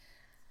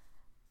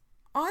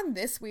On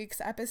this week's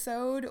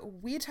episode,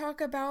 we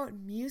talk about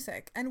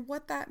music and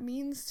what that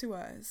means to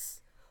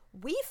us.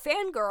 We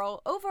fangirl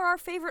over our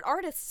favorite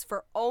artists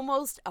for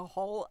almost a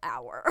whole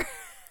hour.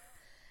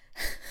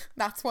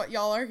 That's what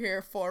y'all are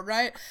here for,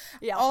 right?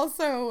 Yeah.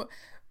 Also,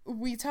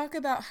 we talk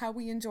about how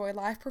we enjoy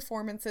live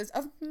performances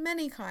of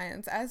many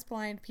kinds as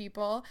blind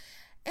people,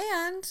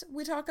 and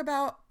we talk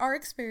about our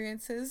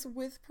experiences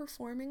with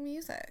performing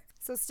music.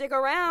 So stick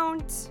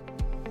around.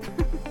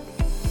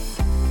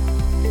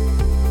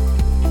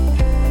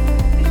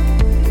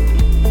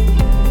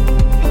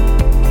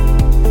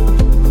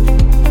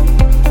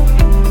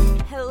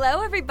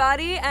 Hello,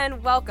 everybody,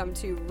 and welcome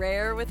to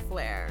Rare with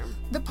Flair,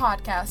 the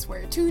podcast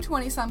where two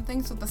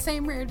 20-somethings with the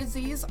same rare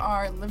disease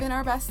are living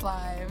our best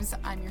lives.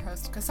 I'm your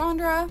host,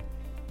 Cassandra.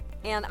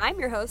 And I'm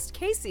your host,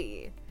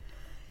 Casey.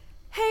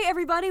 Hey,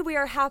 everybody, we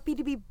are happy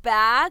to be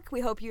back.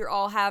 We hope you're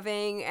all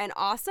having an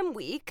awesome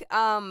week.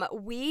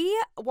 We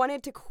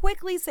wanted to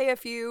quickly say a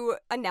few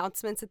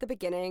announcements at the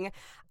beginning.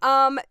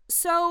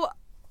 So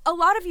a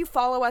lot of you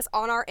follow us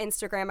on our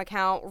Instagram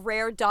account,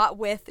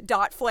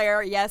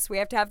 rare.with.flair. Yes, we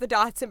have to have the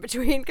dots in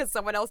between because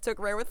someone else took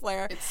Rare with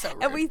Flair. It's so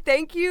rude. And we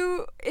thank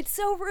you. It's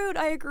so rude.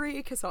 I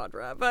agree,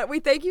 Cassandra. But we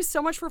thank you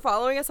so much for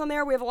following us on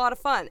there. We have a lot of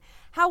fun.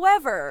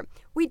 However,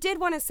 we did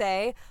want to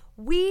say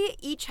we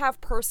each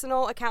have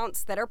personal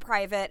accounts that are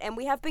private, and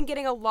we have been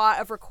getting a lot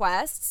of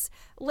requests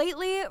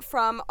lately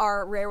from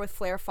our Rare with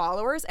Flair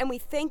followers, and we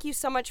thank you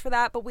so much for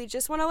that, but we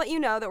just want to let you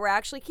know that we're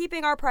actually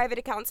keeping our private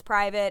accounts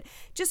private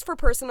just for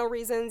personal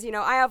reasons. You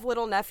know, I have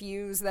little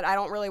nephews that I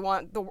don't really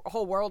want the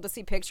whole world to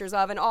see pictures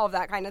of and all of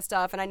that kind of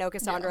stuff, and I know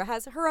Cassandra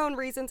has her own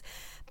reasons,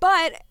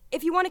 but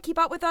if you want to keep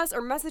up with us or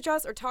message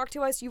us or talk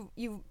to us,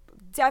 you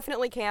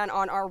definitely can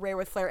on our Rare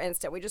with Flair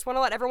Insta. We just want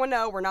to let everyone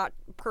know we're not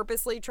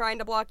purposely trying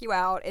to block you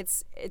out.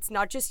 It's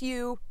not just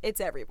you, it's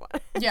everyone.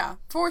 Yeah,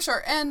 for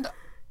sure. And,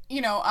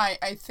 you know,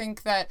 I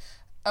think that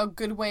a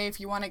good way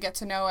if you want to get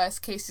to know us,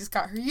 Casey's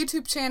got her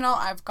YouTube channel.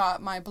 I've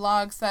got my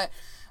blogs that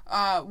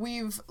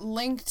we've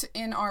linked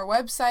in our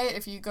website.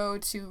 If you go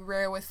to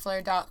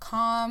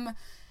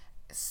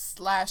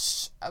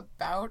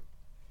rarewithflair.com/about,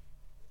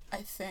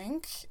 I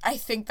think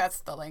that's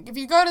the link. If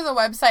you go to the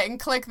website and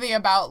click the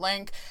About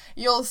link,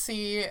 you'll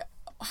see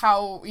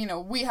how, you know,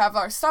 we have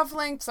our stuff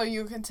linked, so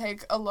you can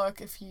take a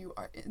look if you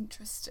are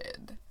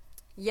interested.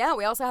 Yeah,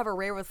 we also have a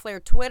Rare with Flair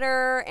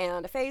Twitter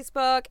and a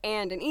Facebook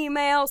and an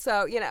email.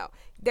 So, you know,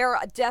 there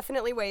are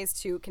definitely ways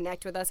to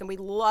connect with us, and we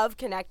love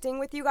connecting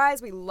with you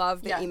guys. We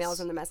love the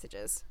emails and the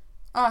messages.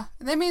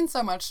 They mean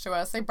so much to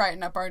us. They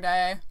brighten up our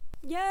day.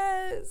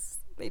 Yes,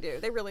 they do.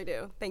 They really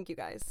do. Thank you,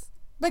 guys.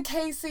 But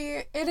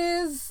Casey,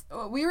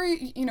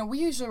 we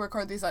usually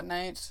record these at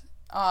night.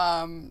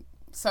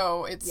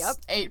 So it's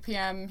 8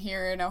 p.m.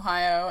 here in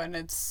Ohio, and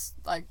it's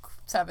like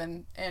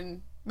 7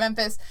 in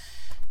Memphis.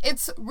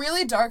 It's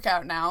really dark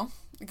out now,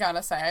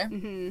 gotta say.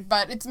 Mm-hmm.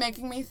 But it's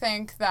making me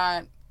think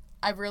that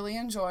I've really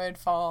enjoyed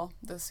fall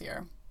this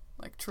year.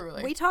 Like,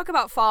 truly. We talk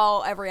about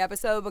fall every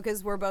episode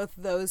because we're both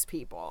those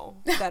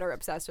people that are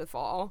obsessed with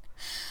fall.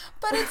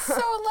 But it's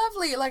so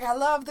lovely. Like, I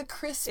love the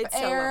crisp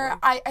air. So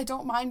I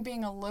don't mind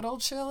being a little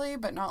chilly,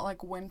 but not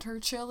like winter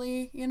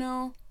chilly, you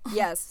know?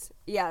 Yes.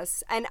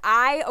 And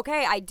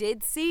I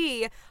did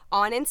see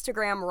on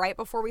Instagram right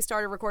before we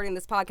started recording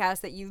this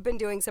podcast that you've been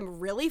doing some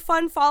really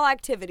fun fall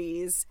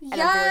activities,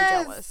 and I'm very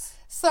jealous.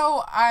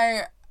 So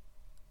I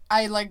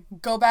like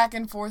go back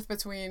and forth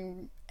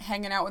between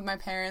hanging out with my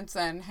parents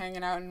and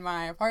hanging out in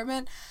my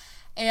apartment.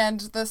 And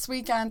this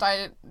weekend,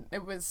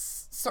 it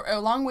was a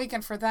long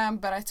weekend for them,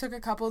 but I took a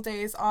couple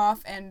days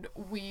off and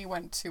we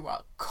went to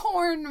a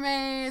corn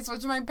maze,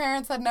 which my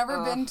parents had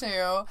never been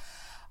to.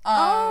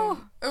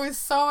 It was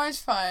so much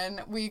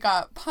fun. We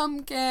got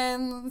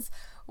pumpkins.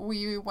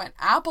 We went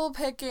apple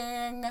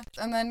picking,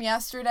 and then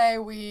yesterday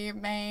we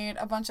made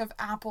a bunch of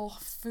apple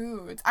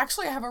foods.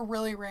 Actually, I have a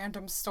really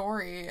random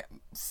story.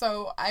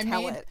 So I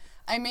made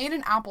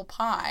an apple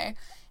pie,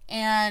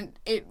 and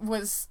it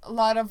was a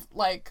lot of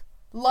like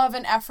love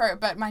and effort,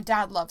 but my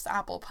dad loves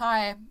apple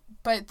pie.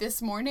 But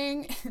this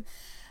morning,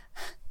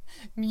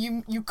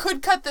 you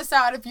could cut this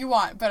out if you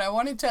want, but I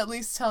wanted to at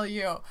least tell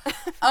you.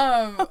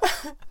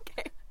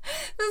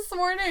 This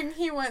morning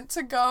he went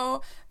to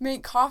go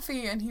make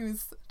coffee and he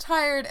was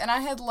tired, and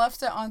I had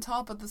left it on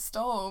top of the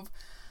stove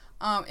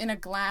in the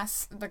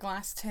glass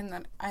tin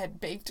that I had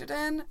baked it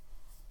in,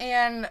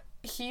 and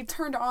he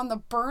turned on the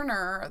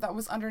burner that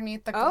was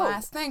underneath the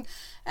glass thing,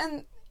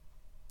 and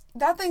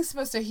that thing's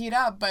supposed to heat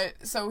up,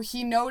 but so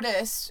he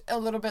noticed a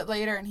little bit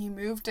later and he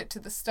moved it to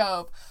the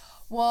stove.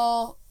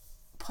 Well,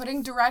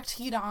 putting direct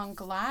heat on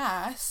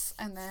glass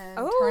and then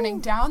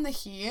turning down the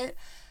heat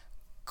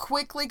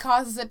quickly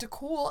causes it to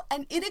cool,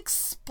 and it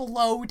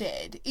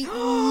exploded. It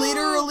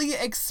literally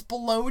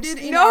exploded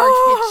in our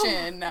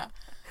kitchen.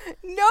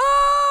 No!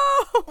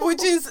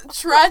 Which is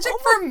tragic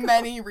for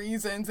many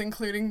reasons,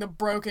 including the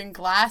broken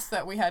glass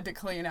that we had to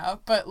clean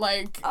up. But,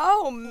 like...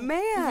 Oh,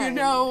 man. You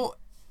know,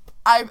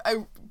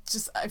 I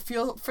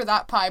feel for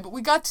that pie, but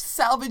we got to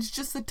salvage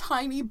just a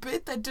tiny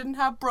bit that didn't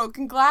have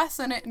broken glass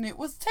in it, and it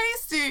was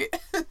tasty.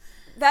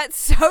 That's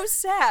so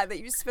sad that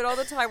you spent all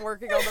the time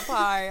working on the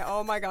pie.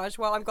 Oh my gosh.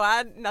 Well, I'm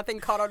glad nothing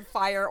caught on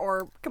fire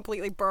or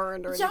completely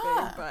burned or anything,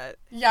 but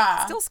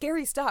still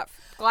scary stuff.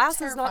 Glass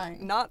Terrifying.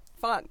 is not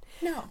fun.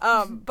 No.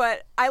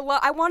 But I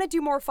want to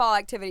do more fall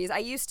activities. I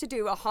used to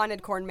do a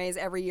haunted corn maze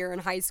every year in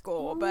high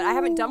school, but I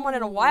haven't done one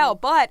in a while.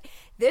 But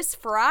this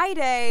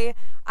Friday,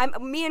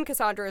 me and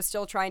Cassandra are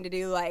still trying to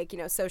do like,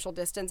 social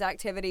distance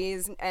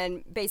activities,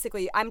 and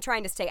basically I'm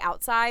trying to stay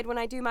outside when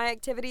I do my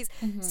activities.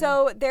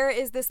 So there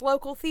is this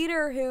local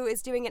theater who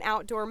is doing an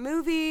outdoor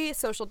movie,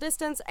 social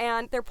distance,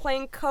 and they're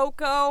playing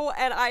Coco,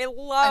 and I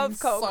love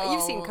Coco. So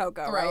You've seen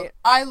Coco, right?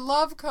 I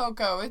love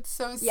Coco. It's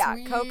so sweet. Yeah,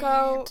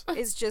 Coco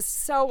is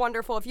just so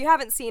wonderful. If you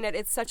haven't seen it,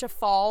 it's such a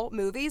fall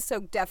movie,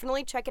 so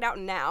definitely check it out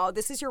now.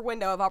 This is your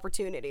window of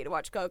opportunity to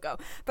watch Coco.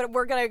 But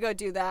we're going to go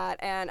do that,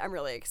 and I'm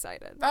really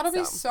excited. That'll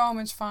be so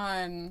much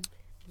fun.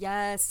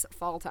 Yes,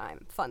 fall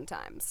time. Fun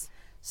times.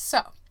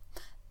 So,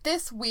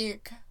 this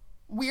week,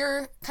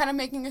 we're kind of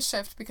making a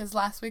shift because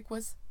last week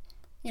was,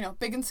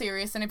 big and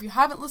serious, and if you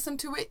haven't listened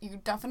to it, you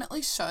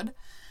definitely should.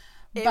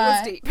 It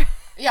was deep.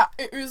 Yeah,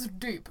 it was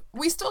deep.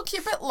 We still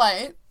keep it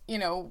light,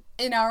 in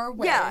our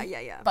way.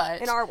 Yeah.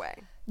 But in our way.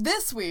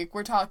 This week,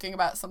 we're talking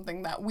about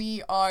something that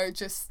we are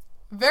just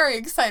very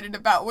excited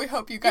about. We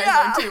hope you guys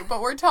are too.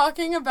 But we're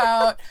talking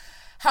about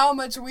how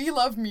much we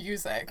love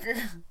music.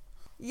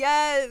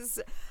 Yes.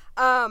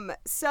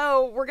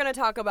 So we're going to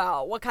talk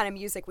about what kind of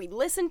music we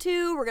listen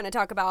to. We're going to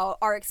talk about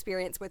our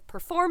experience with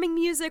performing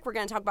music. We're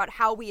going to talk about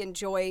how we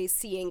enjoy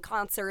seeing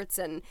concerts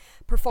and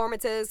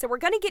performances. So we're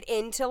going to get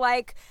into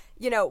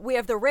we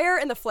have the rare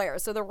and the flare.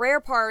 So the rare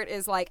part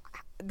is like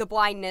the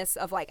blindness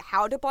of like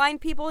how do blind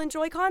people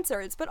enjoy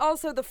concerts, but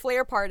also the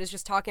flare part is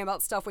just talking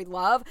about stuff we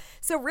love.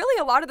 So really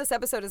a lot of this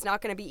episode is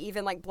not going to be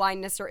even like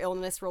blindness or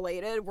illness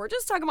related. We're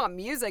just talking about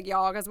music,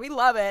 y'all, because we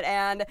love it,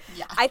 and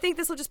I think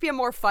this will just be a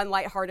more fun,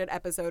 lighthearted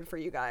episode for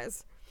you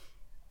guys.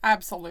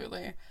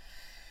 Absolutely.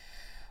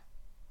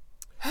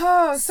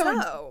 Oh,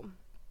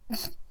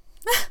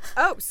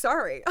 oh,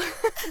 sorry.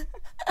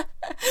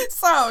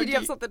 So did you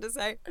have something to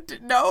say?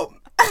 No.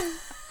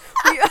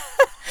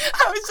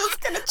 I was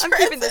just gonna transition. I'm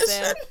keeping this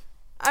in.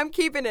 I'm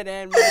keeping it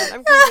in, man.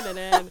 I'm keeping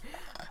it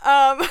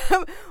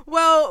in.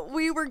 Well,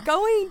 we were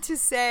going to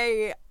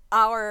say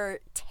our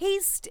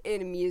taste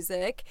in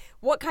music,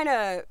 what kind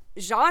of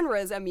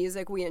genres of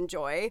music we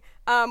enjoy.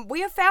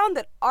 We have found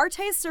that our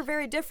tastes are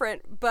very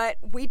different, but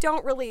we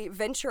don't really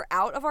venture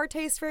out of our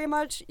taste very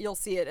much. You'll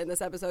see it in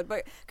this episode.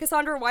 But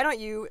Cassandra, why don't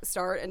you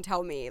start and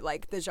tell me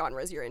like the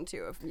genres you're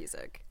into of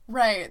music?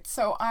 Right.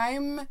 So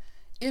I'm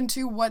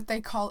into what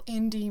they call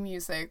indie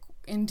music.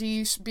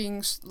 Indie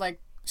being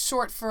like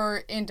short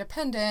for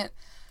independent,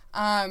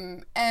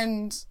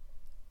 and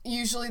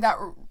usually that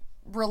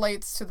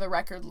relates to the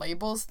record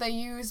labels they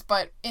use,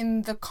 but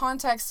in the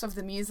context of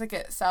the music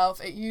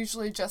itself, it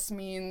usually just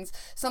means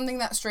something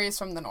that strays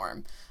from the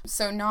norm.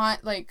 So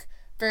not like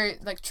very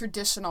like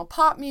traditional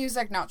pop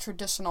music, not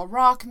traditional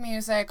rock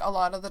music. A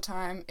lot of the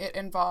time it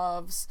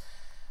involves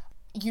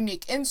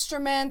unique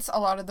instruments. A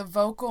lot of the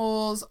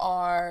vocals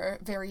are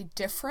very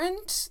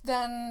different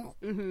than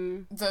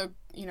the,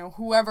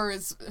 whoever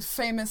is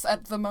famous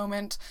at the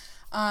moment.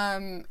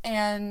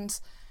 And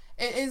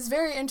it is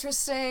very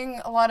interesting.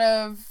 A lot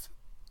of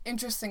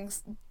interesting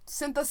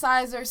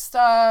synthesizer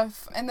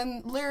stuff. And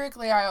then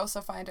lyrically, I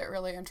also find it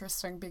really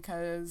interesting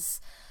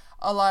because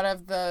a lot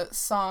of the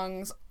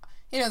songs,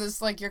 there's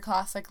like your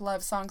classic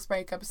love songs,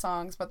 breakup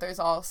songs, but there's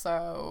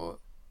also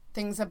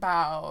things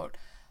about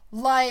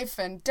life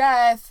and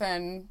death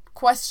and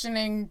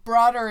questioning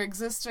broader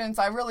existence.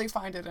 I really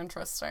find it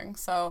interesting.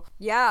 So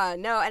yeah,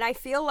 no, and I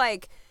feel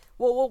like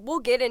we'll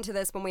get into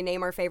this when we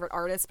name our favorite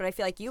artists, but I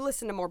feel like you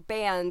listen to more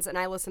bands and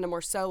I listen to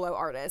more solo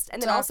artists.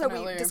 And then also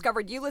we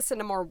discovered you listen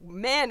to more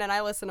men and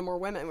I listen to more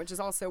women, which is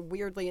also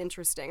weirdly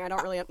interesting. I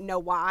don't really know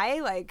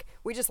why. Like,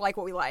 we just like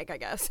what we like, I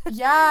guess.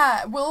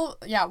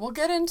 We'll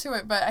get into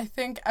it, but I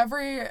think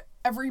every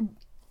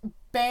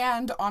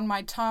band on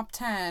my top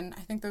 10,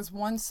 I think there's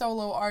one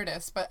solo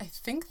artist, but I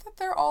think that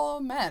they're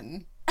all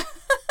men.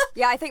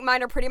 Yeah, I think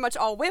mine are pretty much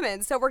all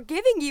women. So we're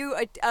giving you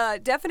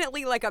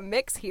definitely like a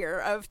mix here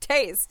of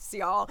tastes,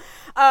 y'all.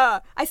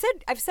 I've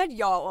said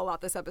y'all a lot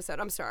this episode.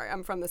 I'm sorry.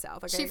 I'm from the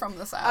South. Okay. She from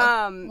the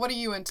South. What are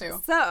you into?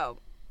 So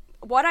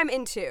what I'm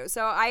into.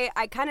 So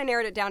I kind of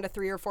narrowed it down to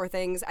 3 or 4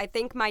 things. I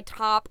think my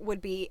top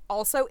would be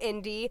also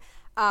indie.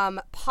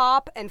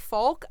 Pop and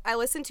folk. I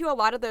listen to a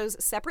lot of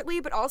those separately,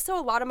 but also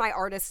a lot of my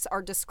artists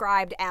are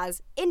described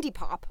as indie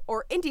pop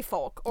or indie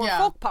folk or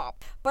folk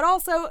pop. But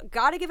also,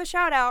 gotta give a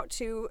shout out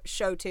to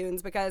show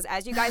tunes because,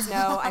 as you guys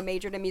know, I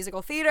majored in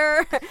musical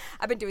theater.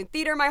 I've been doing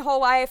theater my whole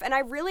life, and I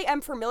really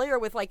am familiar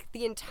with like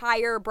the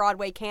entire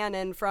Broadway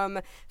canon from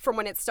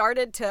when it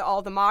started to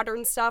all the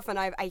modern stuff, and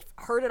I've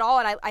heard it all,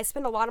 and I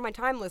spend a lot of my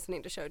time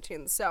listening to show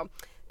tunes. So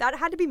that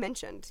had to be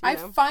mentioned. I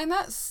find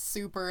that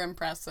super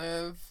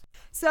impressive.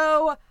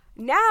 So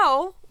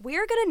now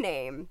we're going to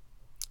name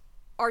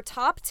our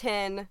top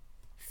 10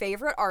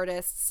 favorite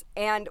artists,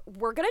 and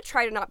we're going to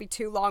try to not be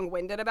too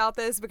long-winded about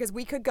this because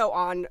we could go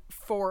on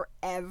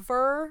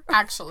forever.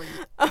 Actually,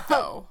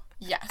 though,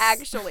 yes.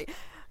 Actually.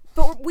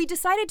 But we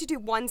decided to do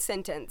one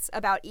sentence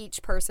about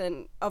each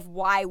person of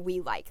why we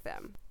like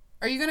them.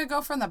 Are you going to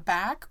go from the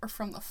back or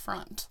from the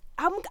front?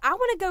 I want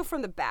to go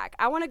from the back.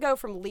 I want to go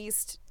from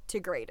least to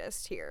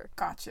greatest here.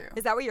 Got you.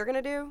 Is that what you're going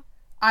to do?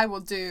 I will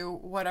do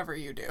whatever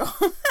you do.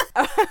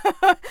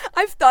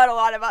 I've thought a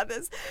lot about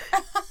this.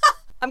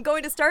 I'm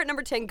going to start at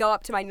number 10, go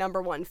up to my number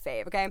 1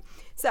 fave, okay?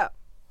 So,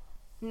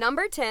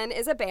 number 10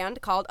 is a band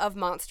called Of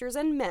Monsters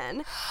and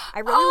Men. I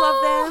really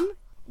love them.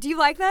 Do you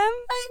like them?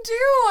 I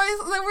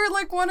do. They were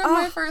like one of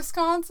my first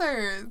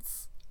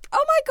concerts.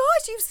 Oh my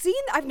gosh,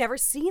 I've never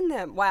seen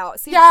them. Wow.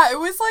 See, yeah, it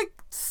was like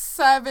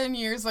 7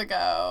 years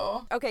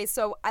ago. Okay,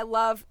 so I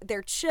love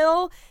their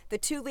chill. The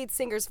 2 lead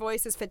singers'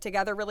 voices fit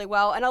together really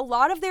well, and a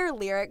lot of their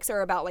lyrics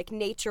are about like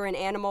nature and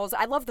animals.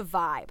 I love the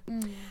vibe.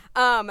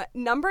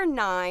 Number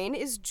 9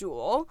 is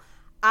Jewel.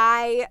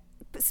 I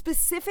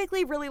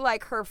specifically really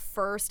like her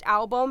first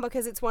album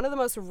because it's one of the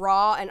most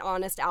raw and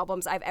honest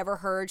albums I've ever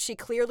heard. She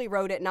clearly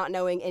wrote it not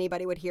knowing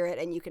anybody would hear it,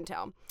 and you can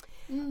tell.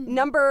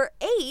 Number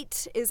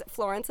 8 is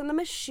Florence and the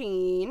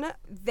Machine.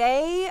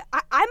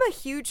 I'm a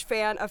huge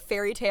fan of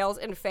fairy tales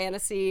and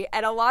fantasy,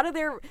 and a lot of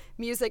their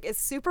music is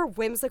super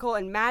whimsical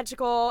and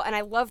magical, and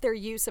I love their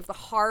use of the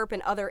harp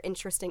and other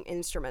interesting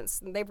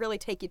instruments. They really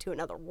take you to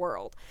another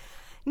world.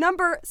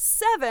 Number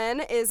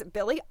 7 is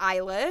Billie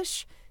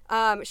Eilish.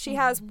 She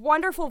has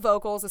wonderful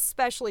vocals,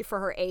 especially for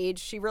her age.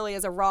 She really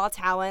is a raw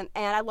talent,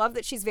 and I love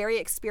that she's very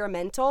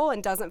experimental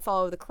and doesn't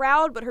follow the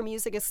crowd, but her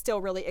music is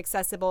still really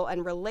accessible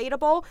and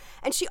relatable,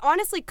 and she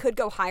honestly could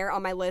go higher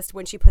on my list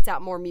when she puts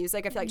out more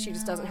music. I feel like she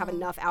just doesn't have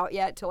enough out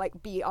yet to,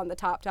 like, be on the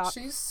top.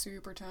 She's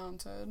super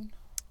talented.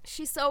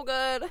 She's so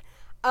good.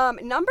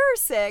 Number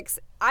 6,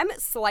 I'm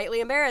slightly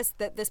embarrassed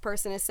that this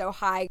person is so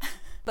high,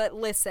 but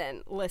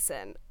listen,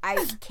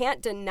 I can't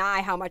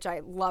deny how much I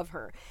love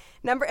her.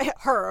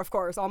 Her, of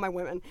course, all my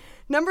women.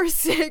 Number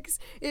 6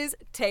 is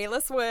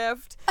Taylor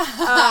Swift.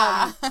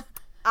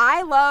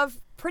 I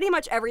love pretty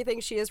much everything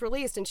she has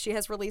released, and she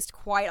has released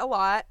quite a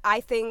lot. I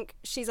think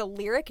she's a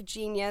lyric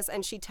genius,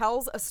 and she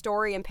tells a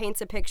story and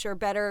paints a picture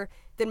better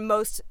than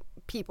most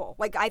people.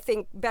 Like, I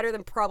think better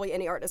than probably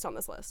any artist on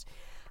this list.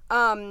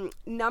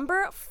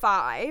 Number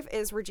 5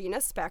 is Regina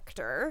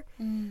Spektor.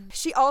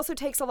 She also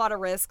takes a lot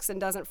of risks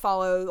and doesn't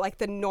follow like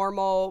the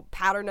normal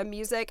pattern of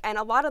music, and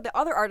a lot of the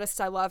other artists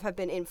I love have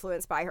been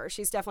influenced by her.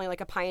 She's definitely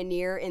like a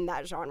pioneer in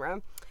that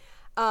genre.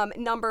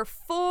 Number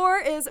 4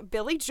 is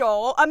Billy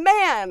Joel, a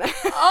man. A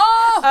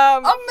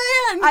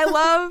man. I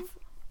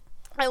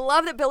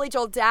love that Billy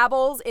Joel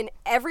dabbles in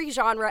every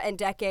genre and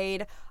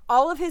decade.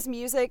 All of his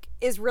music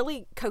is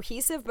really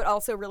cohesive, but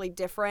also really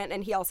different,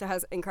 and he also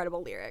has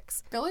incredible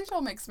lyrics. Billy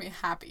Joel makes me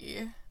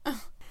happy.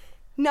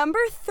 Number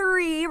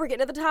 3, we're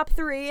getting to the top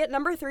 3.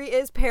 Number 3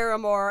 is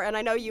Paramore, and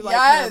I know you like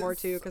Paramore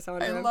too,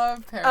 Cassandra. I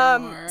love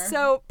Paramore.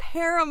 So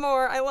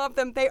Paramore, I love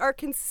them. They are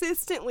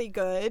consistently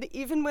good.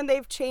 Even when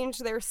they've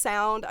changed their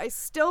sound, I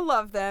still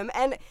love them.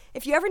 And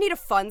if you ever need a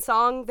fun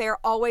song, they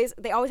always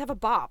have a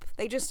bop.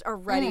 They just are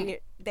ready.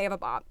 They have a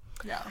bop.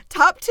 Yeah.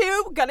 Top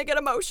 2, gonna get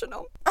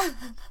emotional.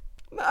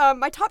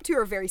 My top 2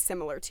 are very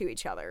similar to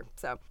each other.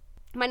 So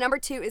my number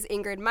 2 is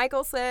Ingrid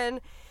Michaelson.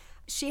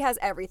 She has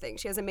everything.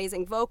 She has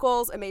amazing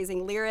vocals,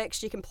 amazing lyrics.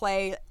 She can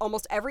play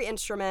almost every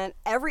instrument.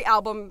 Every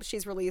album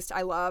she's released,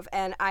 I love.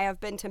 And I have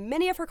been to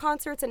many of her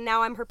concerts, and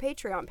now I'm her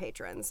Patreon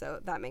patron. So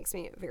that makes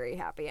me very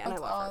happy, and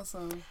That's I love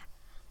awesome.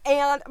 her.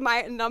 And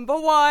my number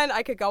 1,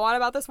 I could go on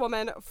about this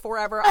woman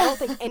forever. I don't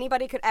think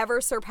anybody could ever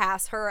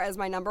surpass her as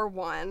my number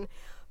 1.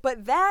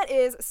 But that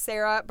is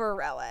Sara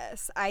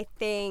Bareilles. I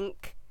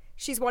think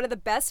she's one of the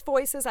best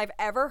voices I've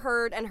ever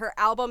heard, and her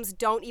albums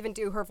don't even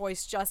do her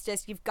voice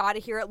justice. You've got to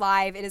hear it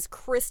live. It is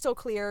crystal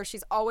clear.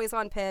 She's always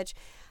on pitch.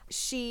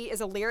 She is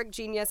a lyric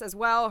genius as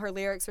well. Her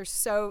lyrics are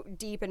so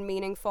deep and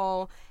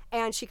meaningful,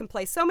 and she can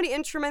play so many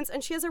instruments,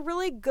 and she has a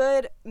really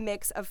good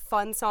mix of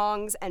fun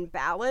songs and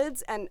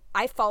ballads, and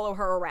I follow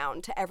her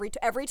around to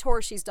every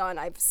tour she's done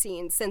I've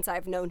seen since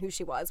I've known who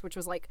she was, which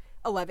was like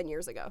 11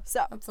 years ago.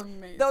 So that's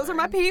amazing. Those are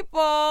my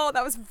people.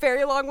 That was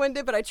very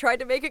long-winded, but I tried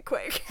to make it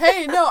quick.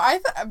 Hey, no,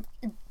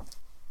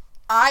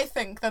 I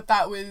think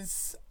that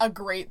was a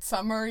great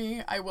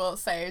summary, I will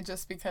say,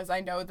 just because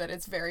I know that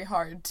it's very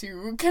hard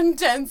to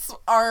condense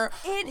our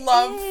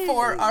love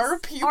for our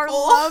people. Our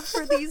love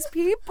for these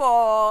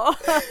people.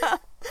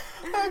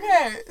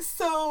 Okay,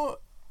 so,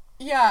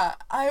 yeah,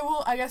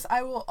 I guess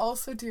I will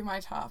also do my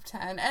top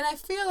 10. And I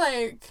feel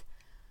like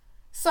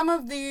some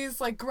of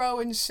these, like, grow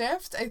and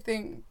shift. I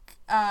think,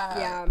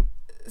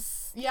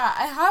 yeah,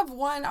 I have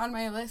one on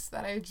my list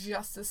that I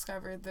just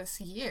discovered this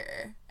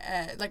year,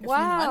 like a few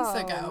months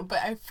ago, but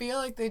I feel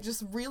like they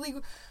just really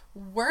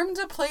wormed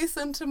a place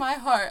into my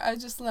heart. I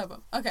just love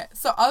them. Okay,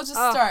 so I'll just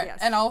start,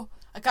 and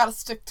I gotta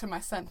stick to my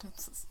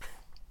sentences.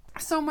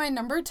 So my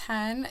number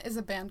 10 is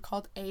a band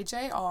called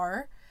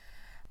AJR.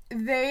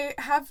 They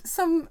have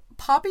some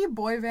poppy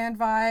boy band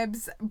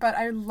vibes, but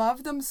I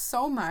love them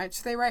so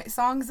much. They write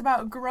songs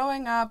about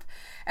growing up,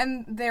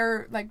 and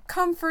they're like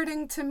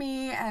comforting to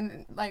me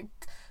and like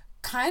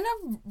kind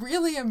of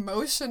really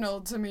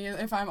emotional to me,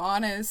 if I'm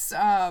honest.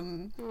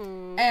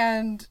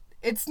 And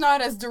it's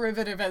not as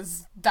derivative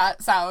as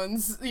that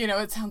sounds. You know,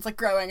 it sounds like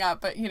growing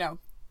up, but you know,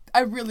 I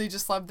really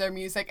just love their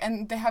music,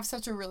 and they have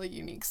such a really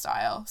unique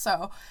style.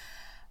 So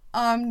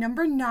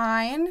number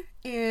 9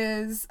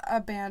 is a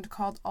band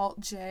called Alt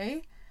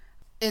J.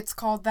 It's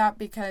called that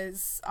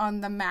because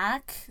on the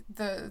Mac,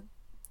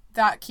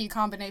 that key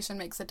combination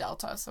makes a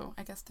delta, so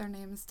I guess their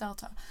name is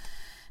Delta.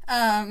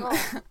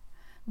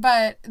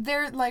 But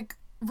they're like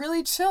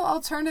really chill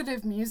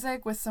alternative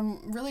music with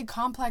some really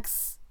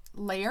complex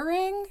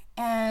layering,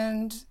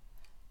 and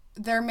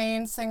their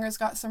main singer's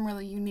got some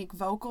really unique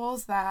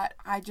vocals that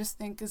I just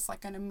think is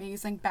like an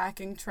amazing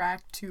backing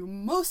track to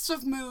most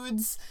of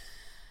moods.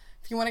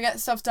 If you want to get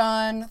stuff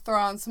done, throw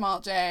on some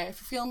Alt J. If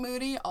you feel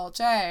moody, Alt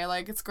J.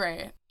 Like, it's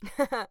great.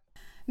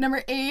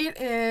 Number 8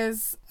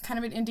 is kind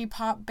of an indie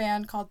pop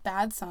band called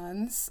Bad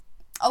Sons.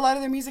 A lot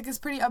of their music is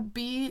pretty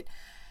upbeat,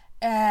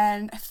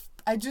 and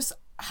I just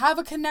have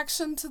a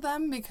connection to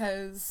them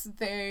because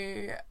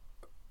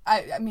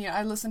I mean,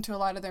 I listened to a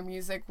lot of their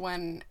music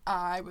when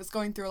I was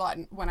going through a lot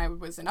when I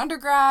was in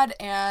undergrad,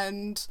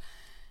 and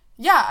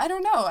yeah, I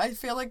don't know. I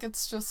feel like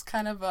it's just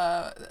kind of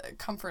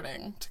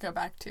comforting to go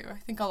back to. I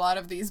think a lot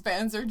of these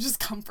bands are just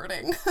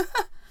comforting.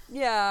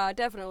 Yeah,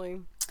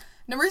 definitely.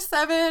 Number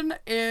 7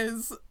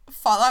 is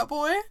Fall Out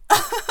Boy.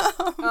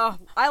 Oh,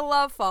 I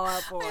love Fall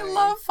Out Boy. I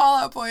love Fall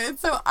Out Boy. And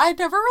so I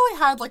never really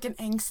had like an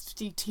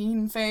angsty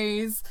teen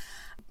phase.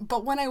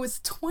 But when I was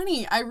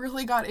 20, I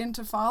really got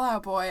into Fall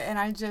Out Boy, and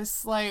I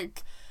just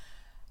like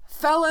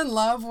fell in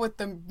love with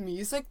the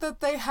music that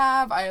they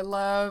have. I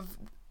love,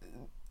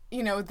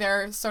 you know,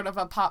 they're sort of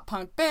a pop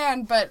punk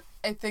band, but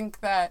I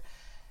think that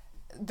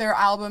their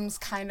albums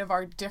kind of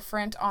are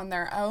different on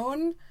their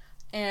own,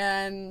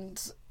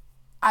 and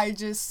I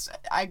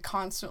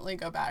constantly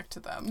go back to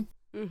them.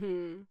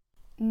 Mm-hmm.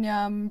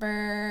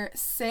 Number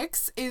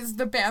 6 is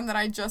the band that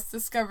I just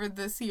discovered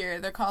this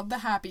year. They're called the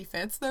Happy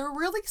Fits. They're a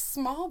really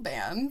small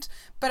band,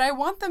 but I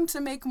want them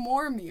to make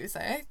more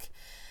music.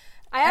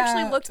 I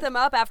actually looked them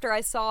up after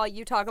I saw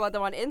you talk about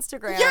them on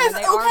Instagram. Yes, and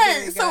they are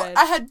very good. So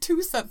I had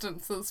 2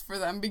 sentences for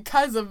them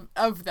because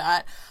of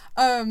that.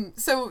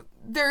 So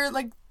they're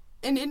like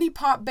an indie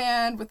pop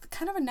band with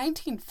kind of a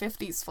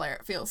 1950s flair,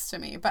 it feels to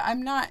me, but I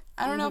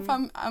don't know if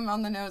I'm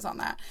on the nose on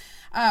that.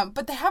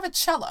 But they have a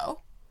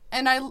cello,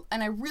 and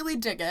I really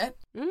dig it.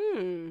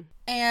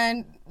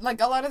 And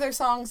like a lot of their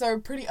songs are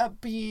pretty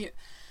upbeat.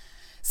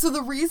 So the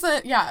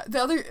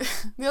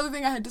other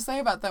thing I had to say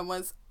about them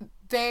was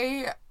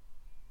they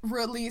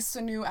released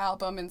a new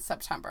album in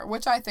September,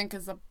 which I think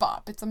is a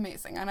bop. It's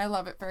amazing, and I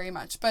love it very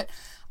much. But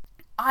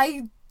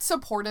I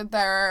supported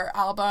their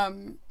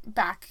album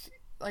back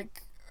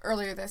like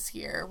earlier this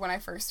year when I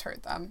first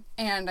heard them,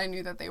 and I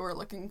knew that they were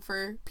looking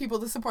for people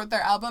to support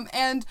their album,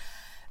 and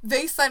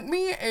they sent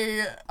me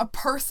a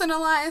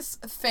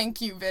personalized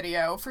thank you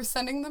video for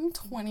sending them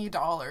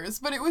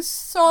 $20, but it was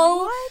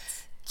so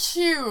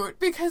cute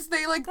because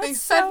they said,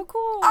 so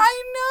cool.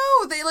 I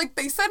know,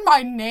 they said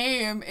my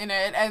name in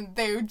it, and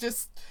they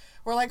just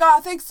were like,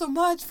 oh, thanks so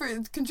much for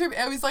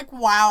contributing. I was like,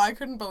 wow, I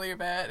couldn't believe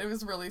it. It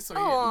was really sweet.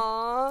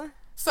 Aww.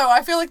 So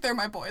I feel like they're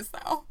my boys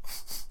now.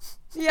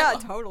 Yeah,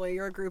 totally.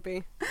 You're a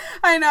groupie.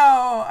 I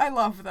know. I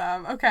love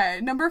them.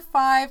 Okay, number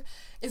 5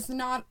 is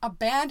not a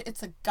band,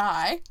 it's a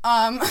guy.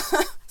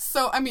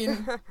 So, I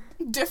mean,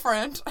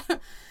 different.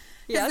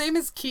 Yes. His name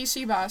is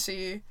Kishi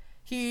Bashi.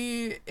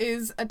 He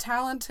is a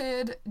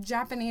talented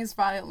Japanese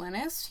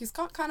violinist. He's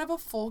got kind of a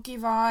folky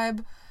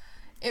vibe.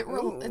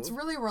 It's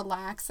really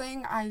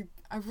relaxing. I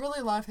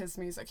really love his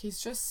music. He's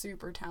just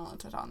super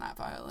talented on that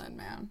violin,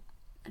 man.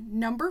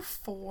 Number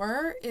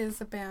 4 is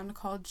a band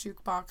called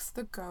Jukebox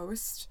the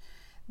Ghost.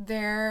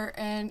 They're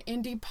an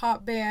indie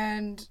pop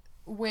band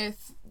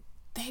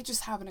they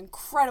just have an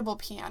incredible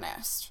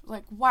pianist.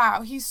 Like,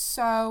 wow, he's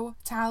so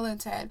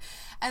talented.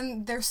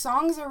 And their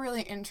songs are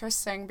really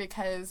interesting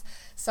because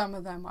some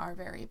of them are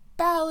very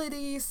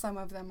ballady, some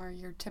of them are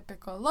your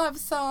typical love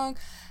song,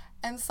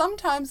 and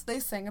sometimes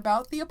they sing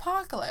about the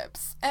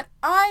apocalypse. And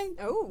I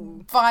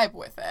vibe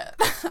with it.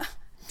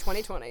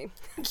 2020.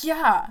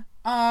 Yeah.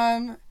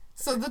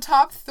 So the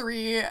top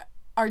 3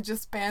 are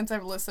just bands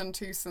I've listened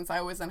to since I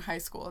was in high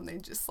school, and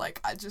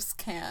I just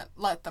can't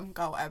let them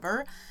go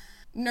ever.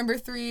 Number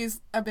 3 is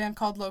a band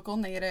called Local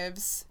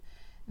Natives.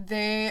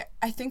 I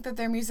think that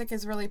their music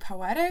is really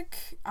poetic.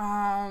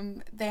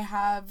 They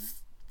have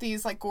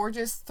these like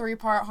gorgeous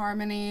 3-part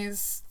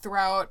harmonies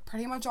throughout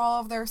pretty much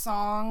all of their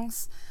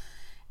songs,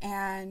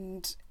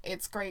 and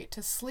it's great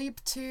to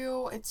sleep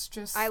to. It's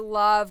just, I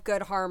love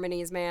good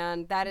harmonies,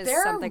 man. That is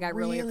something I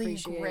really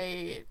appreciate. They're really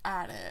great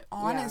at it.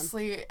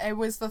 Honestly, It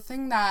was the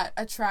thing that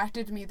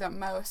attracted me the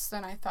most,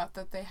 and I thought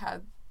that they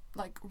had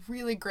like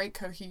really great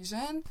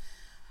cohesion.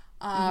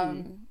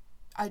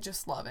 I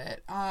just love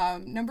it.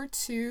 Number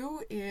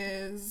 2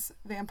 is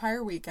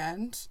Vampire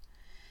Weekend.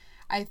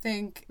 I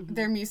think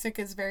their music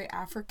is very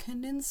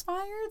African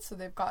inspired, so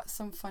they've got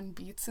some fun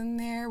beats in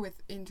there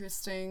with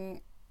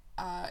interesting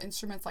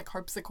instruments like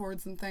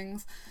harpsichords and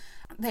things.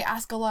 They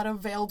ask a lot of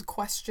veiled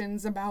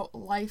questions about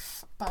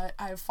life, but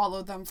I've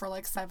followed them for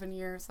like 7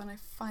 years, and I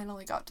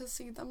finally got to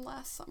see them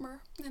last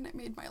summer, and it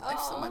made my life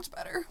so much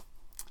better.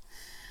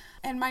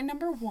 And my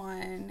number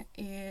 1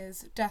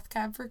 is Death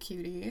Cab for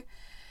Cutie.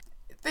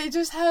 They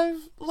just have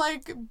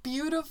like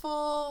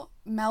beautiful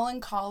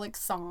melancholic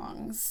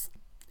songs,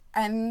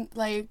 and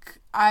like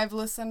I've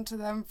listened to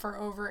them for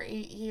over 8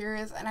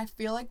 years, and I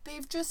feel like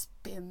they've just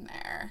been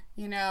there,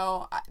 you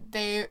know.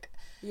 They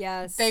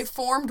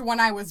formed when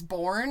I was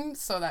born,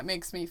 so that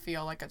makes me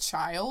feel like a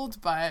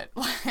child, but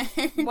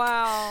like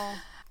wow.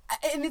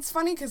 And it's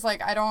funny because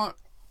like I don't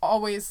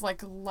always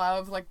like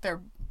love like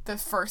the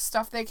first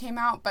stuff they came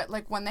out, but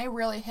like when they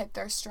really hit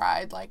their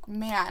stride, like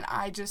man,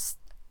 I just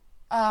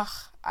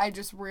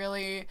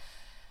really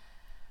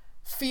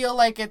feel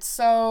like it's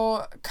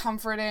so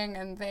comforting,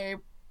 and they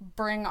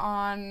bring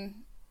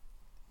on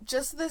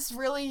just this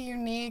really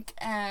unique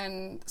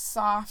and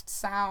soft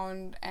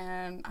sound,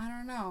 and I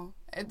don't know.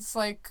 It's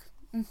like,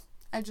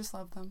 I just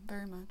love them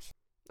very much.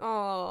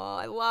 Oh,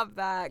 I love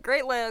that.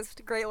 Great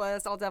list.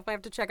 I'll definitely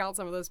have to check out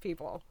some of those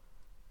people.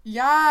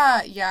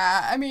 Yeah.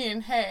 I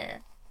mean, hey,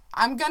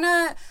 I'm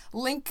gonna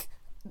link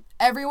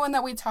everyone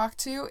that we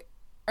talked about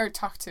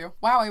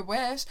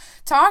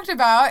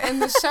in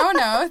the show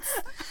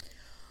notes.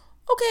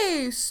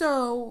 Okay,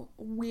 so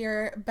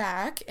we're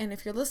back, and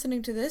if you're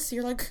listening to this,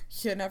 you're like,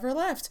 you never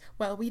left.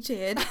 Well, we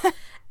did.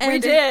 And we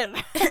did.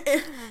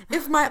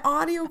 If my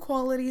audio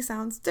quality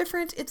sounds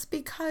different, it's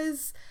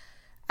because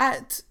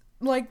at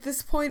like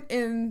this point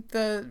in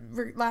the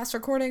last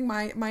recording,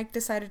 my mic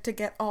decided to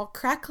get all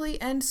crackly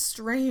and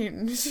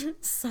strange.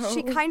 So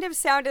she kind of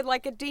sounded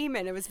like a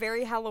demon. It was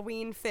very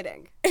Halloween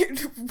fitting.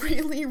 It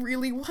really,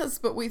 really was.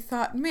 But we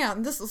thought,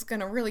 man, this is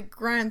gonna really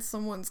grind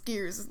someone's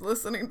gears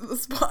listening to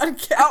this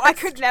podcast. Oh, I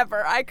could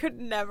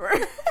never.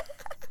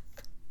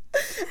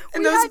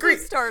 And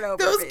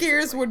those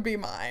gears would be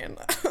mine.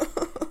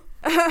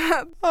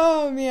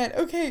 Oh man.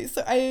 Okay,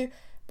 so I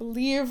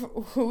believe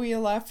we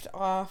left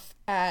off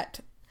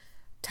at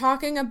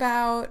talking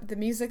about the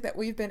music that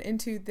we've been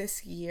into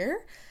this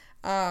year.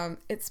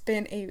 It's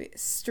been a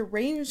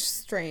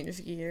strange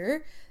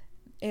year,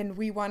 and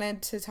we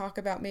wanted to talk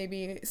about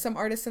maybe some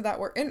artists that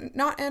were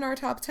not in our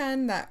top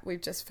 10 that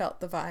we've just felt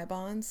the vibe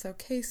on. So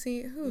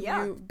Casey, who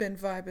have you been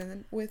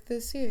vibing with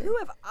this year? Who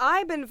have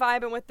I been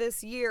vibing with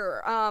this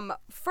year?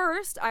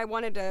 First, I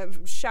wanted to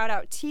shout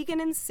out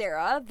Tegan and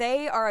Sarah.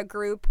 They are a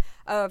group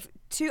of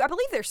two, I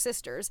believe they're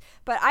sisters,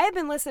 but I have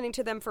been listening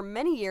to them for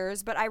many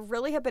years, but I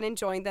really have been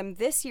enjoying them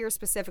this year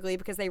specifically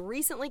because they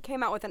recently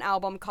came out with an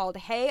album called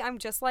Hey, I'm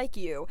Just Like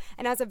You,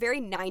 and has a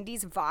very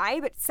 90s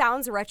vibe. It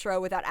sounds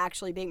retro without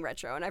actually being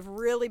retro, and I've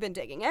really been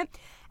digging it.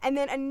 And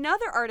then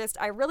another artist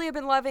I really have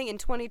been loving in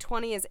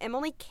 2020 is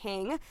Emily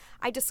King.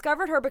 I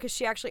discovered her because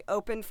she actually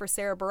opened for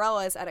Sarah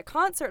Bareilles at a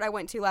concert I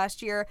went to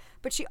last year,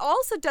 but she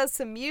also does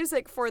some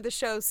music for the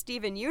show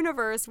Steven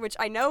Universe, which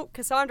I know,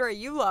 Cassandra,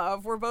 you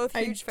love. We're both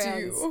huge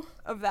fans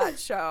of that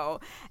show.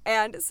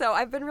 And so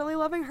I've been really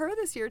loving her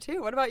this year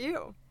too. What about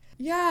you?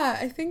 Yeah,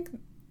 I think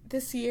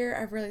this year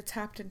I've really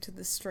tapped into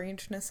the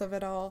strangeness of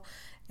it all.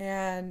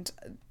 And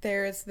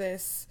there's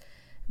this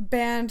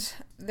band,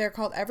 they're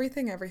called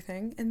Everything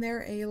Everything, and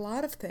they're a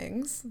lot of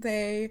things.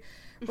 They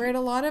write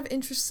a lot of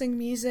interesting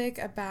music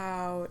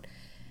about,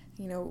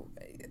 you know,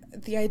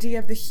 the idea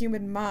of the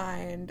human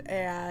mind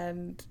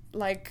and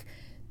like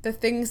the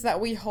things that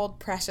we hold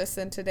precious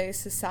in today's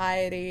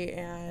society,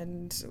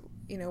 and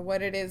you know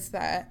what it is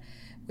that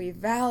we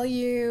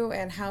value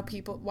and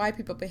why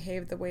people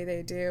behave the way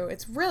they do.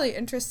 It's really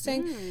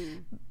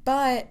interesting.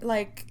 But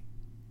like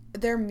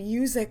their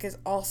music is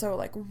also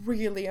like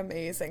really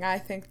amazing. I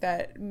think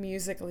that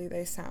musically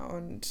they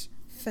sound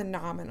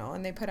phenomenal,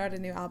 and they put out a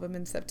new album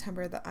in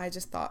September that I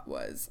just thought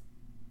was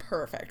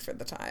perfect for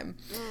the time.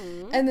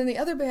 And then the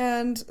other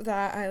band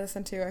that I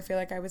listen to, I feel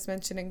like I was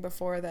mentioning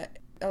before that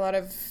a lot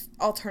of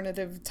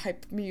alternative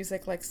type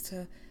music likes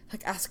to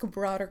like ask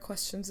broader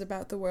questions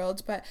about the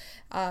world, but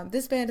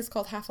this band is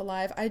called Half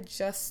Alive. I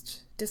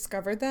just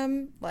discovered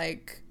them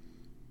like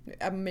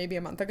maybe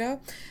a month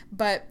ago,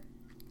 but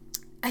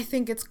I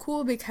think it's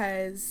cool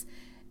because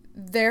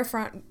their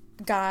front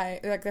guy,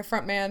 like their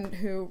front man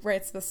who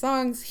writes the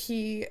songs,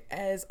 he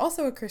is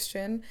also a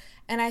Christian,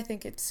 and I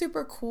think it's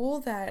super cool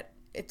that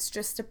it's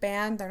just a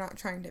band. They're not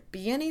trying to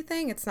be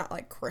anything. It's not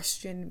like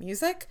Christian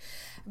music,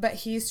 but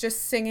he's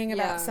just singing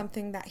about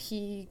something that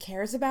he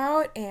cares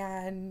about,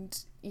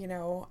 and you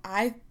know,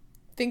 I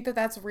think that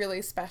that's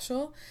really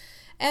special.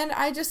 And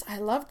I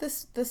love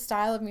this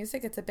style of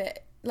music. It's a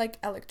bit like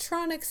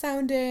electronic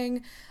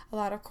sounding, a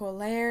lot of cool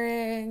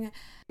layering.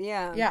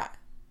 Yeah.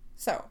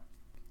 So,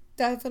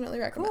 definitely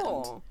recommend.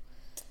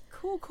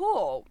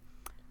 Cool.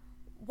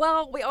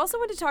 Well, we also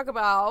want to talk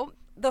about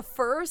the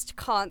first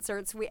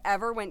concerts we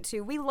ever went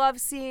to. We love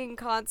seeing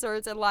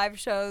concerts and live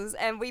shows,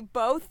 and we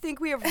both think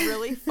we have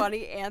really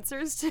funny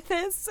answers to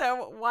this,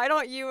 so why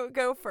don't you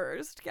go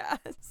first, Cass?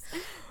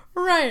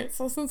 Right,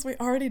 so since we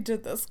already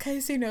did this,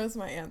 Casey knows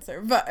my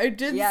answer. But I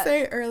did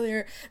say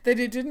earlier that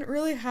I didn't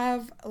really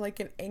have like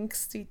an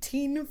angsty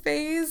teen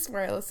phase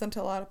where I listened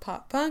to a lot of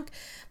pop punk,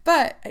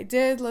 but I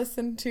did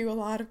listen to a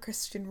lot of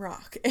Christian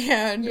rock.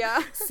 And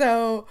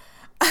so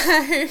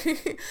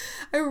I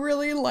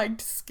really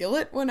liked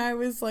Skillet when I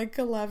was like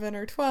 11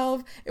 or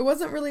 12. It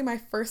wasn't really my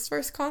first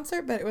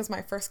concert, but it was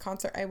my first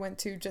concert I went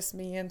to, just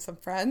me and some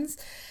friends.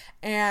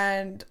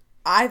 And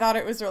I thought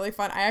it was really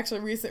fun. I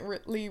actually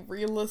recently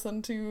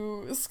re-listened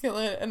to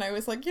Skillet, and I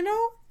was like, you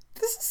know,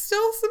 this is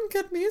still some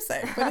good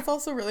music, but it's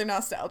also really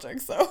nostalgic,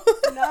 so.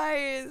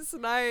 Nice.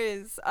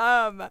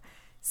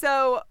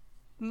 So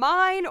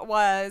mine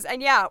was,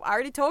 and yeah, I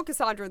already told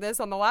Cassandra this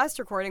on the last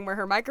recording where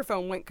her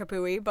microphone went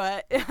kapooey,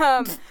 but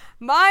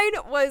mine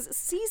was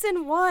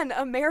season 1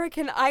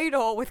 American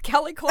Idol with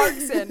Kelly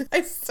Clarkson.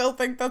 I still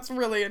think that's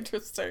really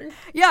interesting.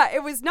 Yeah,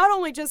 it was not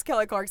only just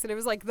Kelly Clarkson, it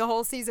was like the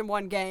whole season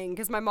 1 gang,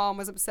 because my mom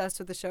was obsessed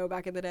with the show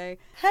back in the day.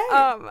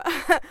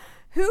 Hey!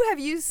 Who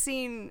have you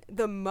seen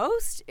the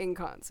most in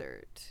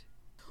concert?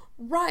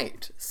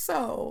 Right,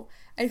 so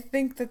I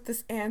think that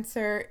this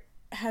answer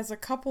has a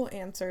couple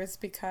answers,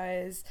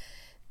 because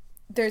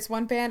there's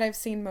one band I've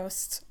seen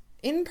most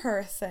in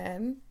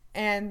person,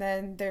 and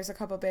then there's a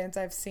couple bands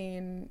I've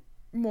seen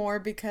more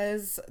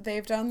because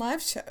they've done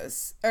live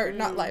shows, or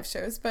not live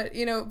shows, but,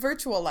 you know,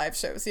 virtual live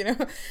shows, you know.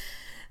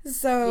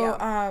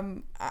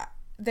 So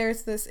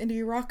there's this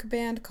indie rock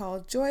band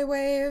called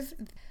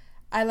Joywave.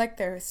 I like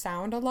their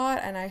sound a lot,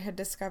 and I had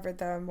discovered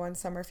them one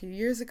summer a few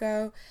years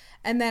ago,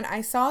 and then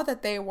I saw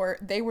that they were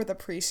the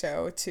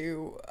pre-show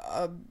to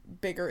a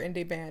bigger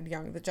indie band,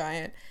 Young the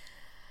Giant,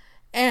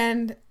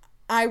 and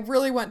I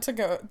really went to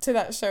go to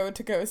that show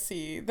to go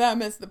see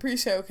them as the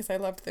pre-show because I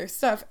loved their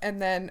stuff.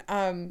 And then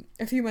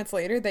a few months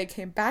later, they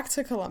came back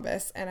to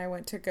Columbus, and I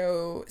went to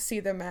go see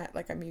them at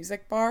like a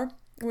music bar,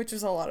 which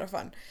was a lot of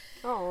fun.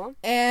 Oh.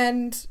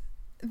 And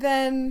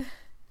then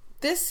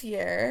this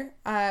year,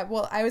 I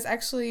was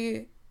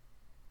actually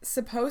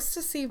supposed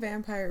to see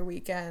Vampire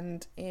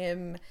Weekend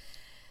in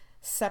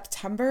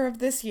September of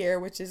this year,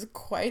 which is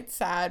quite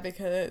sad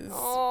because, you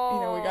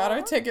know, we got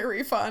our ticket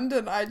refund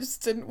and I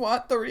just didn't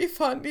want the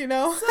refund, you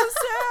know? So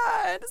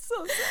sad.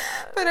 So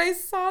sad. But I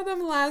saw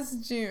them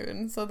last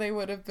June, so they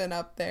would have been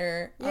up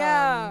there.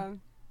 Yeah.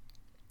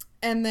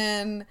 And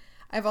then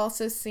I've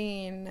also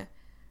seen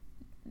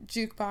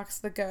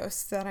Jukebox the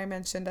Ghost that I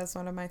mentioned as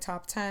one of my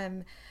top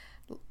 10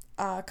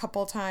 a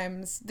couple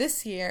times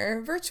this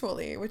year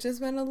virtually, which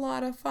has been a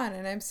lot of fun,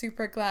 and I'm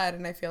super glad,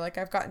 and I feel like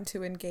I've gotten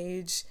to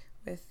engage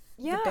with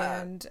the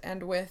band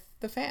and with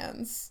the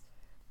fans.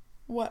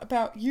 What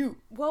about you?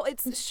 Well,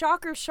 it's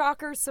shocker,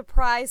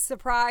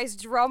 surprise,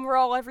 drum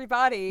roll,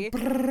 everybody.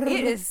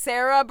 It is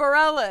Sarah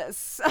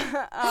Bareilles,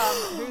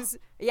 who's,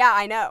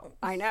 I know,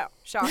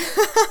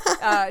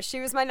 shocker.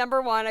 She was my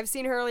number one. I've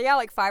seen her,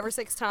 like 5 or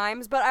 6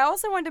 times, but I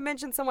also wanted to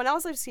mention someone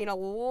else I've seen a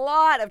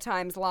lot of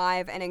times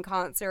live and in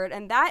concert,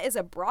 and that is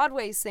a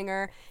Broadway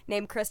singer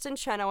named Kristen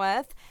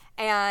Chenoweth.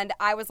 And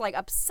I was like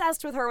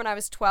obsessed with her when I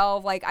was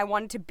 12. Like, I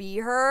wanted to be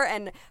her,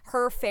 and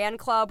her fan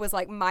club was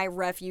like my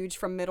refuge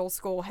from middle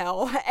school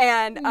hell.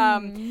 And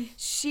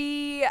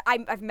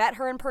I've met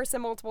her in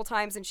person multiple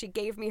times, and she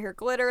gave me her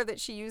glitter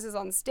that she uses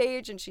on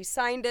stage, and she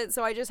signed it.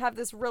 So I just have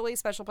this really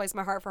special place in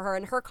my heart for her,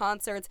 and her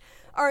concerts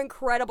are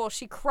incredible.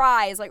 She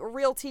cries like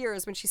real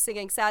tears when she's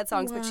singing sad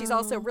songs, but she's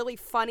also really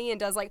funny and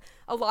does like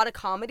a lot of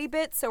comedy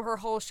bits. So her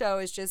whole show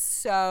is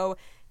just so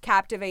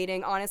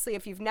captivating. Honestly,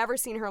 if you've never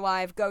seen her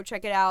live, go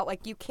check it out.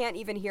 Like, you can't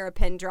even hear a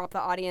pin drop. The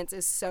audience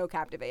is so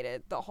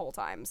captivated the whole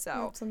time.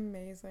 So that's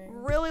amazing.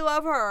 Really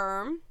love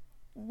her.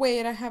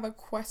 Wait, I have a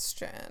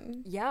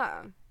question.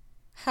 Yeah.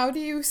 How do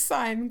you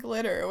sign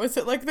glitter? Was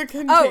it like the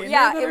container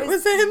that it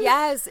was in?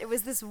 Yes, it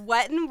was this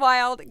Wet n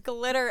Wild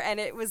glitter, and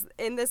it was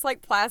in this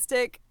like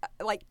plastic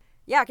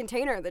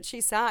container that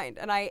she signed.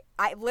 And I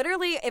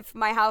literally, if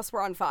my house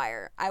were on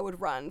fire, I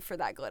would run for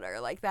that glitter.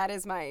 Like, that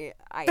is my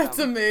item. That's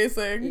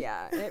amazing.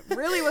 Yeah, it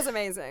really was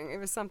amazing. It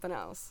was something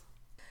else.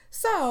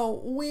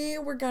 So we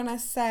were gonna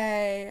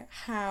say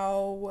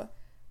how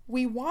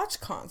we watch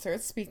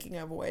concerts, speaking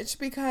of which,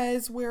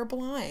 because we're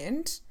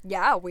blind.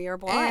 Yeah, we are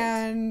blind.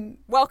 And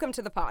welcome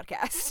to the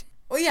podcast.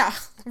 Well, yeah,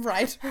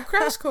 right.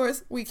 Crash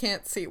course, we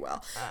can't see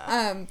well.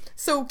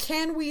 So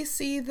can we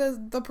see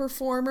the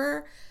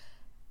performer?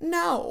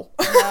 No.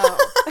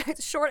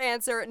 Short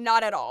answer,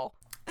 not at all.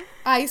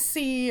 I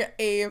see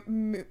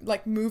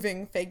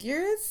moving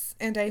figures,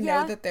 and I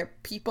know that they're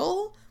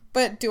people,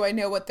 but do I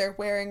know what they're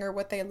wearing or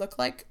what they look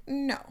like?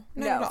 No,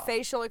 not at all.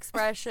 Facial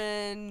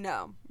expression,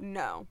 no.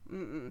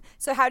 Mm-mm.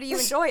 So how do you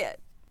enjoy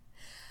it?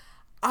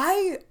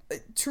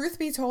 Truth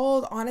be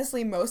told,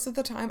 honestly, most of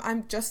the time,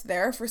 I'm just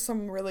there for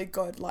some really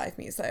good live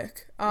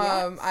music.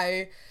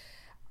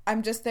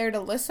 I'm just there to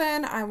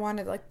listen. I want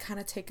to like kind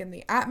of take in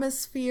the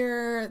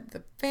atmosphere,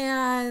 the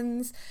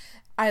fans.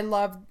 I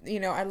love,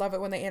 I love it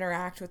when they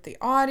interact with the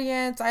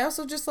audience. I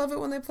also just love it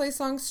when they play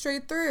songs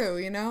straight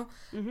through,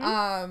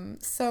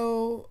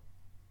 So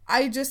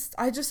I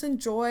just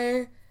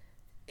enjoy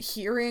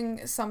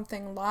hearing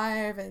something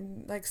live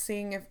and like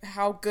seeing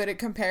how good it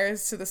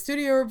compares to the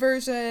studio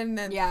version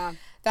and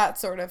that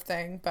sort of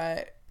thing.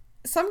 But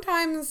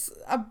sometimes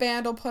a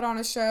band will put on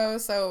a show,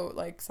 so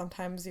like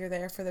sometimes you're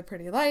there for the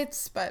pretty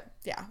lights, but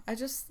yeah, I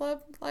just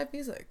love live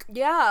music.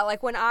 Yeah,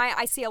 like when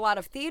I see a lot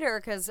of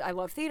theater, because I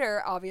love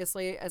theater,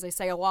 obviously, as I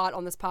say a lot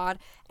on this pod,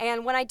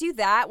 and when I do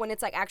that, when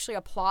it's like actually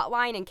a plot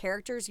line and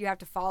characters you have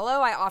to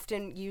follow, I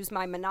often use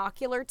my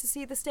monocular to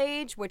see the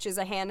stage, which is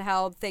a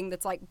handheld thing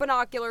that's like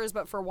binoculars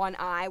but for one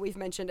eye. We've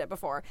mentioned it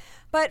before.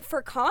 But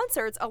for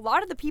concerts, a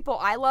lot of the people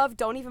I love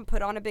don't even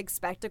put on a big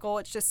spectacle.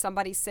 It's just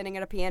somebody sitting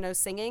at a piano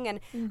singing,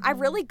 and I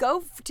really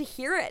go to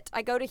hear it.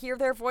 I go to hear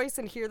their voice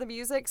and hear the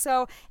music,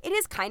 so it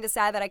is kind of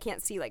sad that I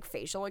can't see like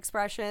facial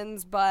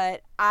expressions,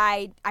 but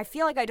I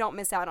feel like I don't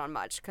miss out on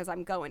much because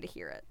I'm going to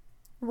hear it.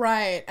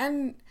 Right.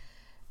 And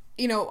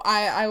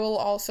I will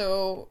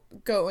also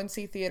go and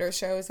see theater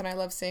shows, and I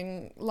love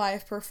seeing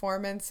live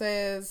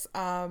performances.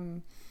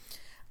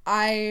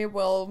 I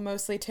will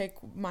mostly take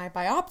my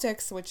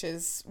Bioptics, which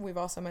is, we've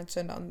also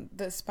mentioned on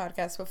this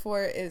podcast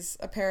before, is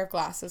a pair of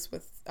glasses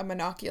with a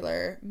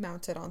monocular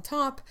mounted on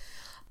top.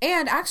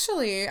 And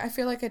actually, I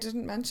feel like I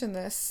didn't mention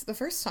this the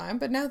first time,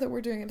 but now that we're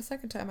doing it a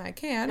second time, I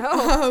can.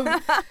 Oh.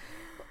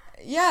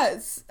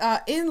 Yes,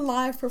 in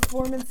live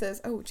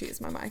performances. Oh, geez,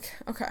 my mic.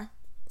 Okay.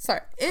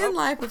 Sorry. In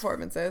live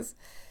performances,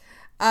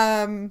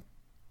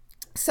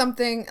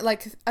 something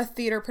like a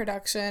theater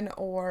production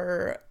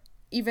or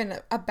even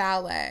a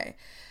ballet,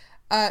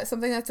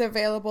 something that's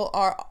available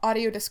are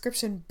audio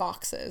description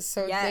boxes.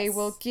 So they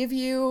will give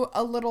you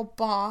a little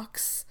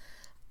box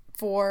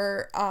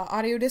for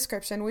audio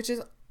description, which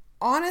is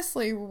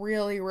honestly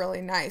really,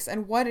 really nice.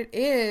 And what it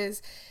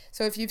is,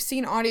 so if you've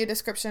seen audio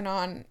description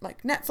on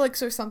like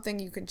Netflix or something,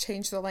 you can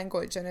change the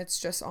language and it's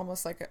just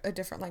almost like a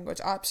different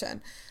language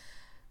option.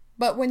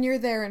 But when you're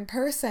there in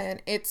person,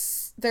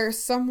 there's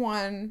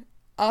someone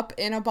up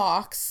in a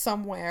box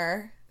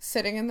somewhere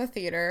sitting in the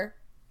theater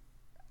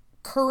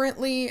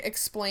currently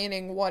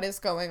explaining what is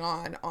going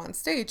on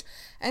stage,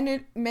 and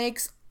it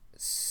makes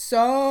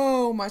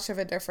so much of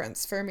a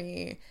difference for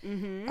me.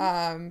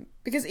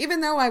 Because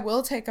even though I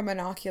will take a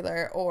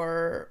monocular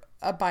or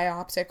a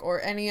Bioptic or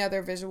any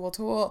other visual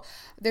tool,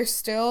 there's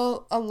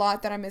still a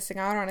lot that I'm missing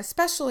out on,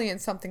 especially in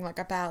something like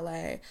a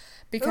ballet,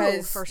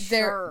 because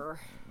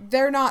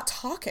they're not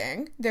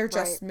talking, they're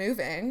just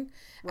moving.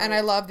 Right. And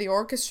I love the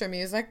orchestra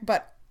music,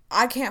 but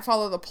I can't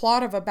follow the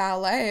plot of a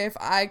ballet if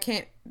I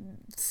can't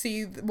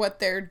see what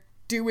they're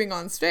doing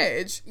on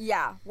stage.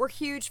 Yeah, we're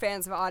huge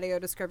fans of audio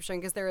description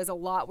because there is a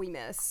lot we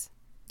miss.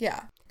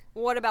 Yeah.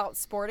 What about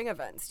sporting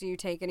events? Do you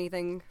take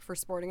anything for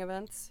sporting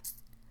events?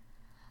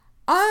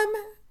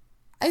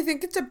 I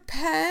think it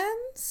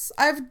depends.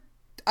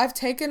 I've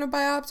taken a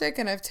Bioptic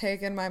and I've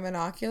taken my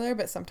monocular,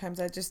 but sometimes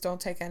I just don't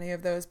take any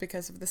of those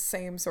because of the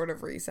same sort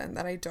of reason,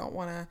 that I don't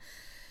want to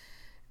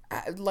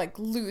like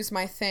lose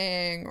my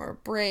thing or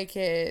break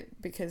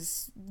it,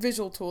 because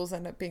visual tools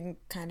end up being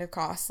kind of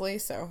costly,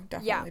 so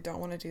definitely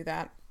don't want to do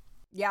that.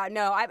 Yeah,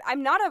 no,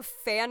 I'm not a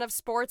fan of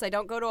sports. I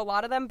don't go to a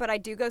lot of them, but I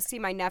do go see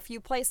my nephew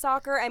play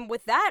soccer, and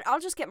with that, I'll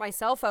just get my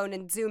cell phone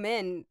and zoom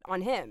in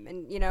on him,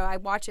 and, I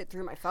watch it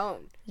through my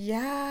phone.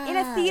 Yeah. In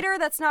a theater,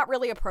 that's not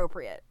really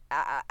appropriate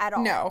at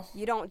all. No.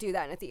 You don't do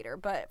that in a theater,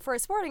 but for a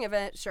sporting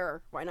event,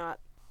 sure, why not?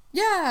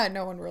 Yeah,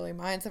 no one really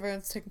minds.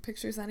 Everyone's taking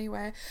pictures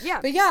anyway.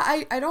 Yeah. But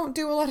yeah, I don't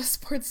do a lot of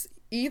sports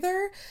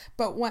either,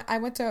 but when I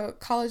went to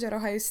college at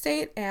Ohio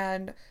State,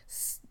 and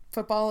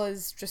football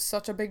is just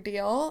such a big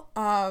deal.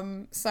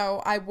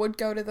 So I would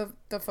go to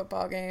the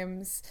football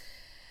games,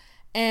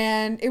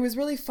 and it was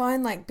really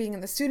fun, like being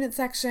in the student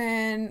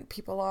section.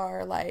 People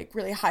are like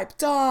really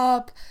hyped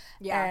up,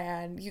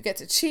 and you get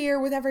to cheer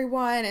with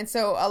everyone. And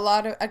so a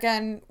lot of,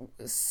 again,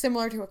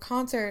 similar to a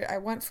concert, I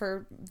went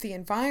for the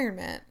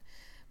environment,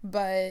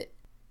 but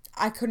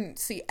I couldn't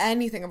see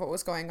anything of what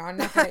was going on.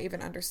 Not that I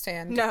even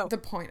understand the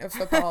point of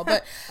football,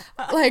 but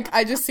like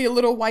I just see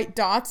little white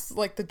dots,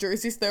 like the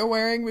jerseys they're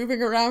wearing,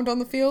 moving around on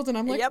the field, and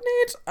I'm like,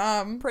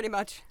 neat. Pretty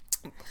much.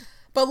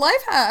 But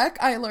life hack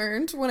I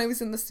learned when I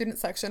was in the student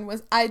section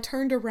was I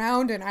turned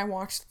around and I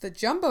watched the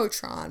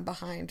Jumbotron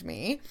behind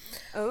me.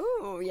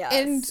 Oh, yes.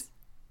 And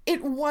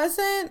it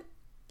wasn't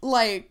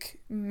like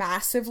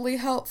massively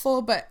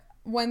helpful, but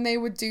when they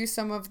would do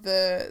some of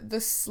the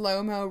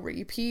slow-mo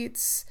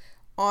repeats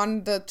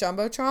on the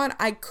Jumbotron,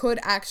 I could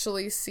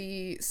actually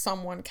see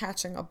someone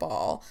catching a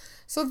ball.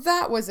 So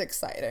that was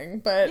exciting.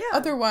 But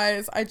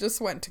otherwise, I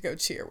just went to go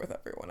cheer with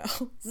everyone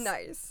else.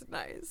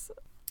 Nice.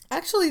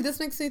 Actually, this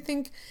makes me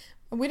think,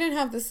 we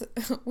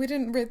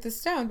didn't write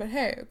this down, but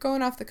hey,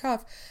 going off the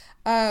cuff,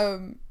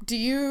 do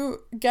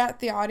you get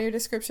the audio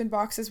description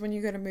boxes when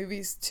you go to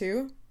movies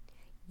too?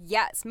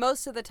 Yes,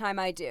 most of the time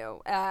I do.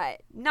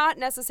 Not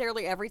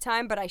necessarily every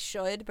time, but I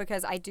should,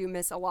 because I do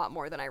miss a lot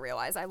more than I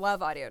realize. I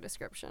love audio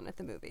description at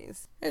the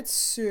movies. It's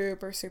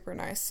super, super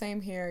nice.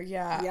 Same here.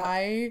 Yeah.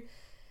 Yep.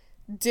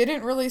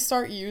 didn't really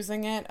start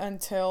using it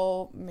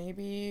until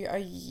maybe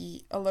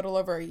a little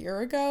over a year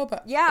ago,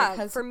 but Yeah, it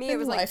has for me, been it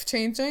was like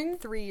life-changing.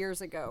 3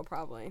 years ago,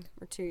 probably,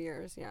 or 2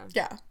 years. Yeah.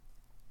 Yeah.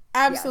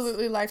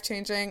 Absolutely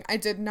life-changing. I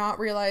did not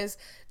realize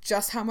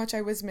just how much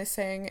I was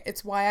missing.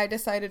 It's why I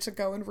decided to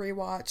go and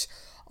rewatch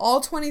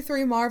all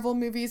 23 Marvel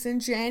movies in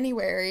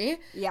January.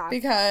 Yeah.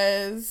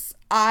 Because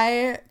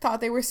I thought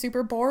they were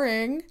super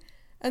boring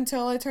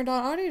until I turned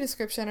on audio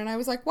description and I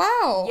was like,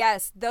 wow.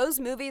 Yes, those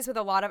movies with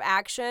a lot of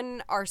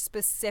action are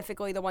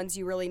specifically the ones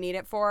you really need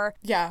it for.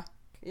 Yeah.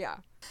 Yeah.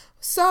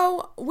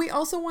 So we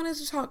also wanted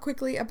to talk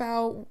quickly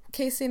about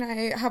Casey and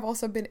I have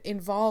also been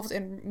involved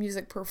in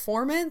music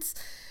performance.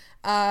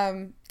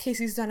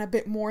 Casey's done a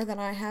bit more than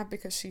I have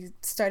because she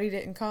studied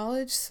it in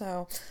college.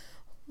 So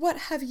what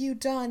have you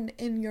done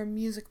in your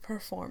music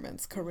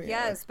performance career?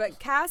 Yes, but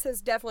Cass has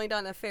definitely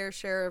done a fair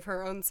share of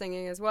her own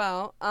singing as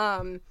well.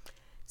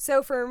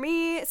 So for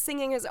me,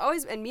 singing has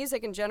always, and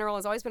music in general,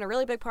 has always been a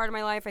really big part of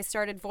my life. I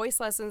started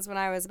voice lessons when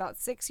I was about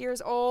 6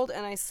 years old,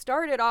 and I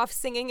started off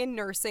singing in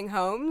nursing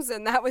homes,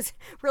 and that was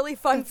really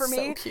fun for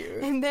me. So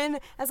cute. And then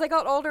as I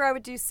got older, I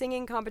would do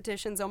singing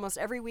competitions almost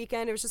every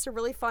weekend. It was just a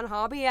really fun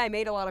hobby. I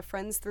made a lot of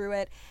friends through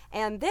it.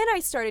 And then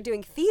I started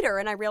doing theater,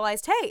 and I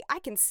realized, hey, I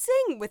can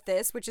sing with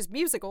this, which is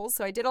musicals.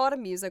 So I did a lot of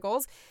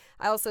musicals.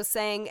 I also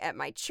sang at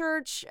my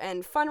church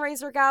and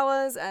fundraiser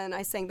galas, and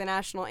I sang the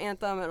national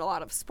anthem at a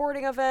lot of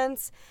sporting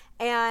events.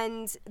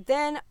 And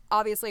then,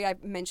 obviously,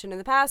 I've mentioned in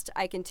the past,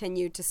 I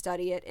continued to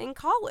study it in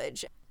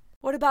college.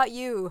 What about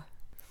you?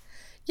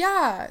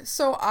 Yeah,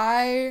 so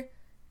I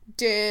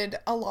did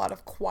a lot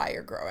of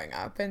choir growing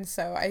up. And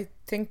so I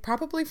think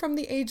probably from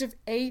the age of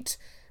 8,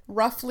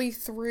 roughly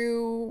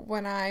through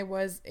when I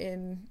was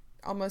in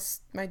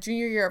almost my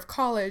junior year of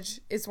college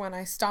is when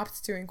I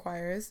stopped doing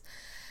choirs.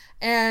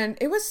 And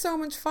it was so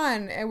much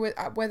fun. It was,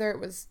 whether it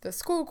was the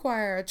school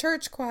choir, a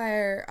church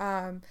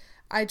choir,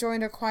 I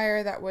joined a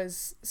choir that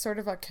was sort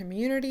of a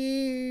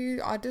community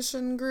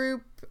audition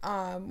group,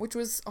 which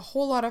was a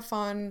whole lot of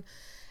fun.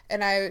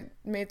 And I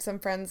made some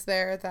friends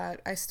there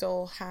that I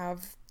still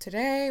have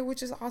today,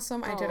 which is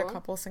awesome. Aww. I did a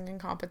couple singing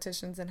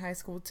competitions in high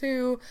school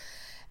too.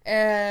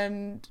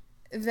 And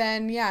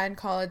then, yeah, in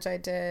college I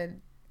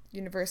did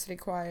university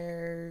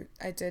choir.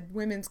 I did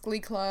women's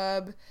glee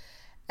club.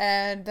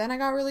 And then I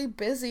got really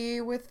busy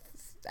with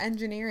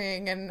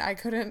engineering and I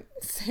couldn't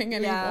sing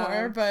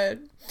anymore. Yeah.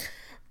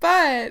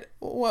 But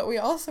what we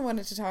also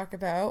wanted to talk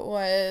about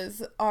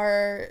was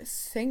our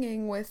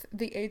singing with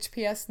the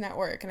HPS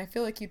network. And I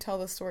feel like you tell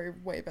the story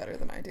way better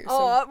than I do.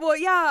 Oh, well,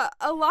 yeah.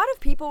 A lot of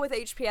people with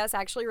HPS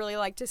actually really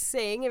like to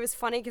sing. It was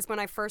funny because when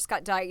I first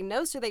got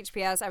diagnosed with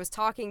HPS, I was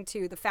talking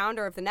to the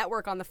founder of the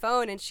network on the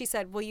phone, and she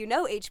said, well, you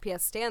know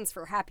HPS stands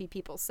for Happy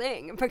People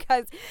Sing,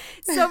 because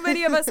so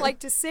many of us like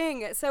to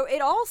sing. So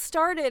it all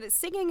started,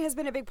 singing has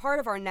been a big part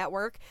of our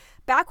network.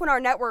 Back when our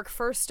network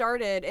first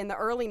started in the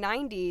early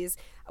 90s,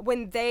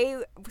 when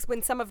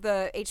some of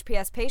the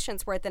HPS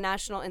patients were at the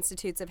National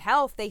Institutes of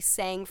Health, they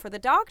sang for the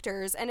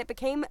doctors, and it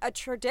became a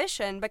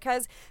tradition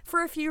because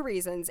for a few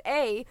reasons.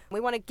 A, we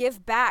want to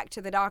give back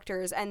to the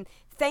doctors and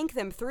thank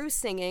them through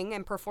singing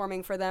and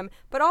performing for them,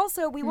 but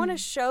also we want to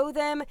show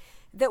them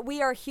that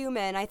we are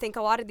human. I think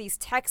a lot of these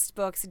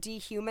textbooks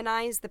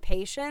dehumanize the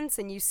patients,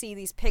 and you see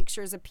these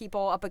pictures of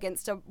people up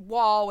against a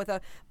wall with a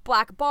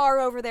black bar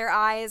over their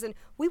eyes, and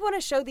we want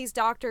to show these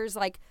doctors,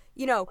 like,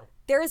 you know,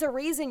 there is a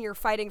reason you're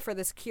fighting for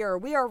this cure.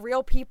 We are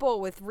real people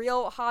with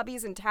real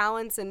hobbies and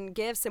talents and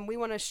gifts, and we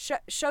want to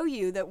show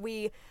you that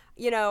we,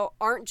 you know,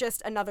 aren't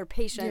just another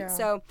patient. Yeah.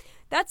 So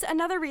that's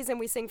another reason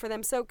we sing for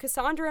them. So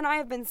Cassandra and I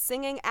have been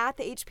singing at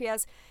the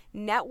HPS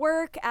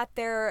network at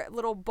their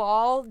little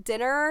ball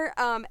dinner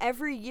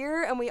every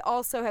year, and we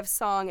also have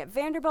sung at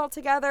Vanderbilt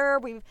together.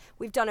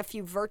 We've done a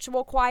few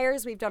virtual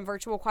choirs. We've done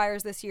virtual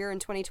choirs this year in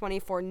 2020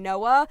 for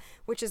NOAA,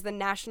 which is the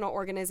National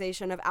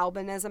Organization of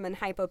Albinism and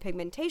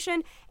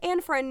Hypopigmentation,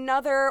 and for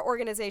another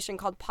organization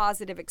called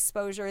Positive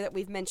Exposure that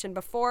we've mentioned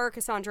before.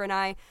 Cassandra and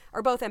I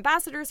are both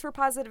ambassadors for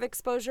Positive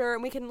Exposure,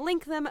 and we can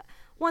link them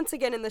once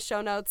again in the show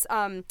notes.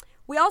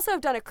 We also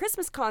have done a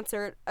Christmas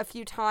concert a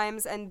few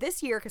times, and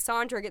this year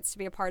Cassandra gets to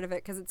be a part of it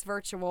because it's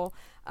virtual.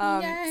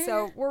 Yay.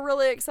 So we're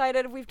really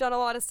excited. We've done a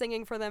lot of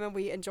singing for them, and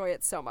we enjoy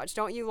it so much.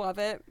 Don't you love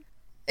it?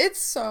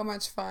 It's so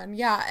much fun.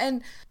 Yeah.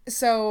 And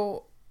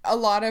so a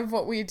lot of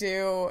what we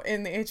do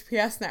in the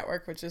HPS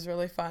network, which is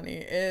really funny,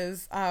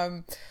 is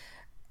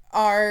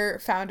our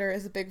founder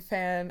is a big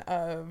fan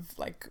of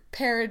like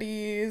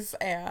parodies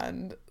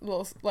and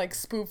little like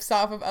spoofs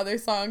off of other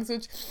songs,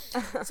 which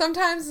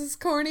sometimes is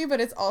corny,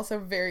 but it's also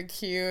very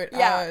cute.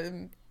 Yeah.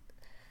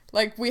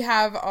 Like we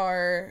have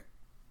our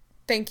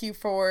Thank You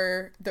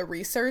for the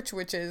Research,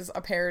 which is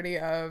a parody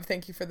of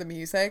Thank You for the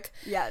Music.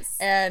 Yes.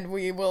 And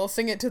we will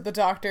sing it to the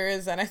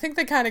doctors, and I think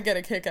they kind of get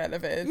a kick out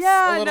of it. It's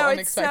yeah, a little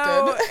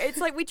unexpected. It's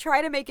like we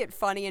try to make it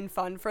funny and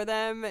fun for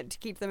them to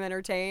keep them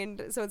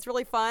entertained. So it's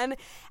really fun.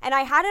 And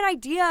I had an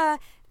idea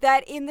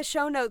that in the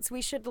show notes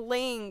we should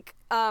link,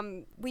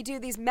 we do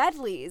these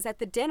medleys at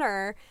the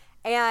dinner,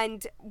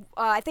 And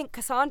I think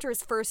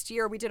Cassandra's first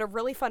year, we did a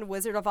really fun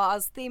Wizard of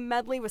Oz theme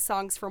medley with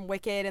songs from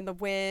Wicked and The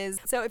Wiz.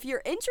 So if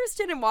you're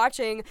interested in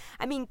watching,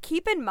 I mean,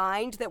 keep in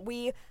mind that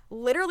we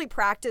literally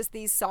practiced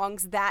these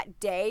songs that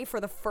day for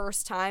the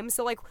first time.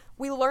 So, like,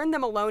 we learned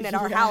them alone at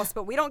our house,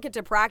 but we don't get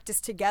to practice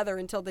together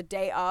until the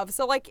day of.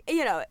 So, like,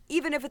 you know,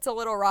 even if it's a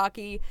little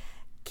rocky,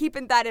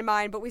 keeping that in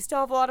mind, but we still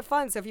have a lot of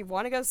fun. So if you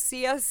want to go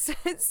see us,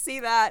 see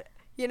that,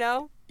 you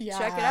know,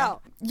 check it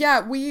out.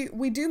 Yeah,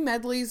 we do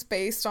medleys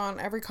based on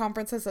every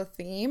conference has a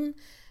theme,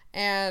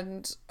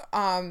 and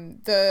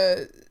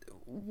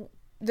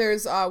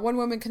there's one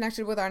woman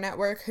connected with our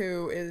network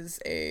who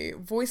is a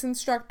voice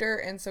instructor,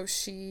 and so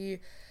she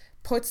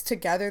puts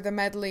together the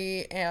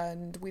medley,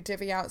 and we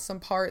divvy out some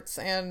parts,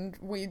 and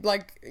we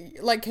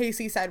like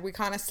Casey said, we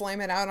kind of slam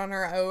it out on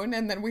our own,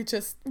 and then we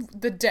just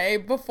the day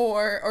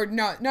before, or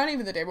not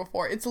even the day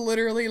before, it's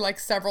literally like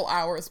several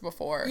hours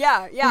before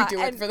we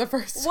do it for the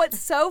first time. What's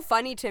so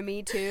funny to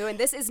me too, and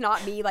this is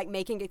not me like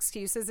making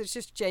excuses, it's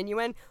just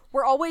genuine,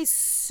 we're always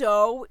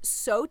so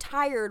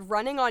tired,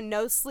 running on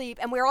no sleep,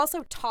 and we're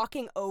also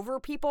talking over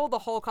people the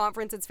whole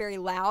conference. It's very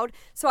loud,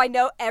 so I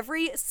know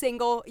every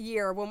single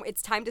year when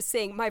it's time to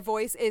sing, my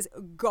voice is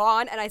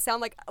gone and I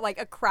sound like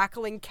a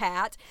crackling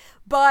cat.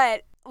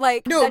 But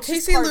like, no,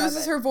 Casey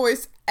loses her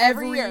voice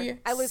every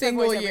year. I lose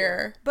single my voice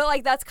year. But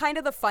like, that's kind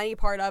of the funny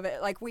part of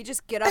it. Like, we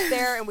just get up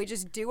there and we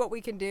just do what we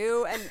can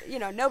do, and you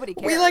know, nobody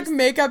cares. We like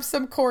make up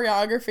some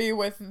choreography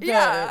with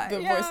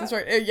the voice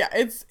instructor. Yeah,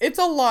 it's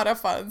a lot of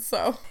fun.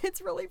 So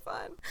it's really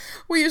fun.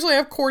 We usually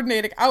have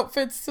coordinating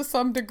outfits to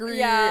some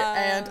degree,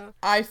 and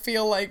I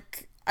feel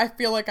like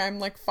I'm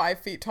like 5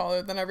 feet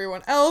taller than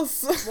everyone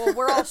else. Well,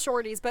 we're all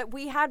shorties, but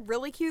we had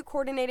really cute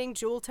coordinating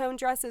jewel tone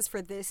dresses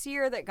for this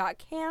year that got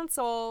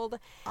canceled.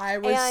 I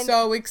was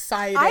so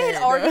excited. I had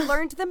already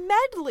learned the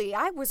medley.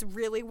 I was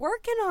really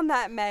working on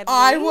that medley.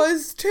 I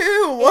was too.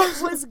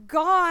 It was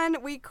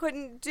gone. We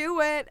couldn't do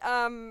it.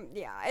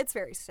 Yeah, it's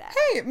very sad.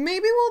 Hey,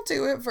 maybe we'll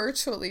do it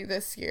virtually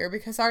this year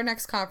because our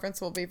next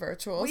conference will be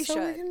virtual. We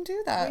can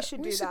do that.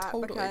 We should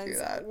totally do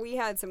that. We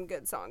had some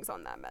good songs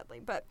on that medley.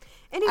 But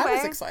anyway, I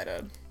was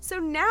excited. So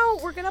now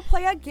we're going to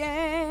play a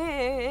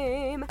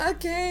game. A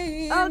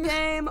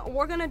game.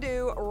 We're going to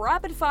do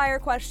rapid fire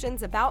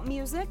questions about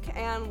music,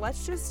 and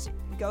let's just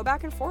go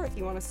back and forth.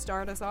 You want to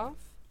start us off?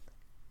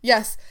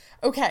 Yes.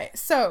 Okay,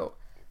 so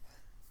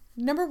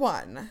number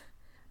 1,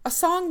 a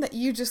song that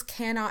you just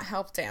cannot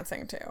help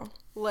dancing to.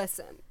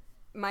 Listen,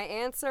 my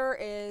answer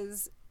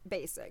is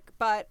basic,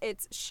 but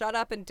it's Shut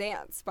Up and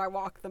Dance by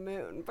Walk the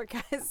Moon,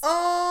 because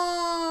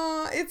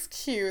it's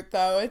cute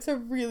though. It's a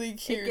really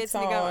cute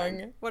song. Me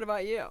going. What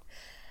about you?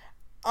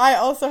 I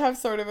also have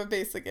sort of a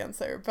basic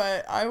answer,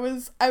 but I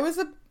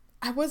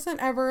wasn't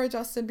ever a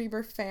Justin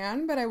Bieber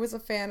fan, but I was a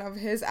fan of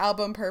his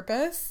album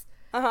Purpose.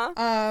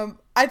 I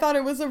thought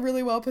it was a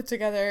really well put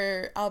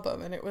together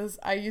album, and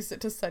I used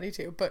it to study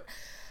too. But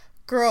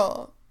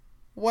girl,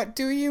 What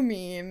Do You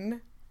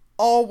Mean?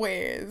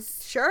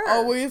 Always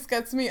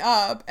gets me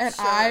up, and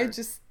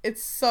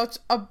it's such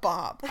a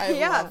bop. I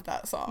love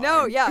that song.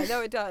 No,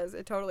 it does.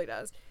 It totally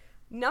does.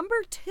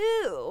 Number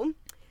 2,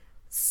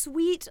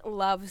 sweet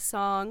love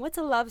song. What's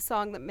a love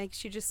song that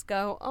makes you just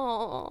go,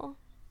 oh?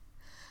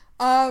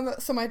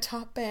 So my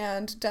top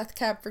band, Death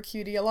Cab for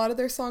Cutie, a lot of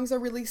their songs are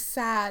really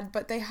sad,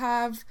 but they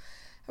have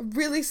a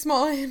really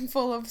small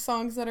handful of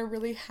songs that are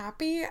really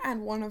happy,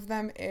 and one of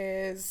them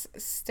is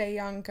Stay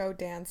Young, Go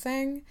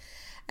Dancing.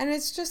 And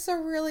it's just a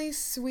really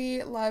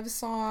sweet love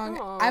song.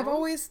 Aww. I've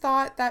always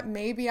thought that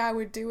maybe I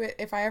would do it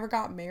if I ever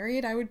got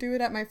married. I would do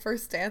it at my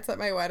first dance at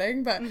my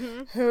wedding, but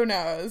who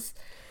knows?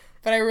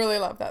 But I really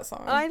love that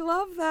song. I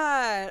love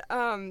that.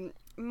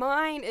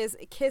 Mine is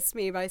Kiss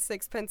Me by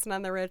Sixpence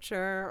None the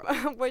Richer,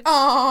 which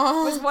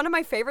was one of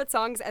my favorite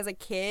songs as a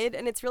kid.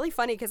 And it's really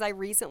funny because I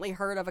recently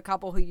heard of a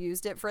couple who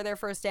used it for their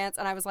first dance,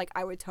 and I was like,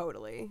 I would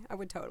totally.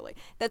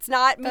 That's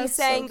not me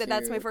saying that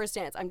that's my first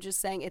dance. I'm just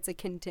saying it's a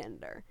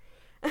contender.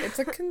 It's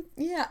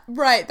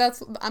right.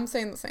 I'm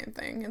saying the same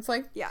thing. It's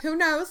like, who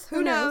knows?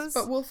 Who knows?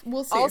 But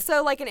we'll see.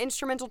 Also, like an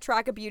instrumental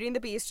track of Beauty and the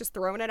Beast, just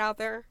throwing it out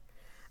there.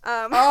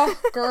 Oh,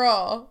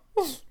 girl,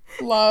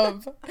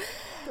 love.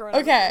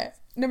 Okay,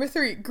 number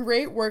 3,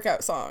 great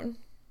workout song.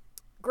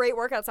 Great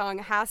workout song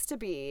has to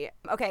be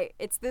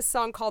it's this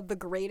song called "The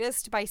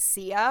Greatest" by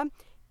Sia.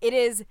 It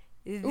is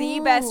the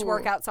best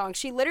workout song.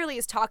 She literally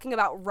is talking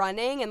about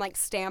running and like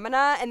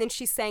stamina, and then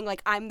she's saying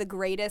like, I'm the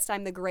greatest,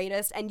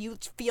 and you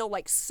feel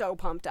like so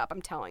pumped up.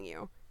 I'm telling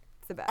you,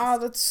 it's the best. Oh,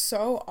 that's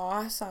so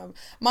awesome.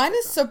 Mine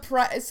is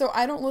surprise. So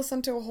I don't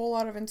listen to a whole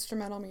lot of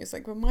instrumental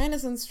music, but mine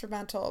is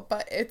instrumental,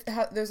 but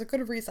there's a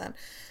good reason.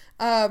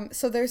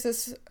 So there's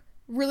this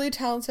really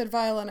talented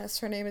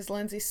violinist. Her name is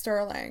Lindsey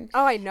Sterling.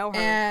 Oh, I know her.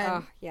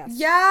 And yes.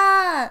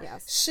 Yeah.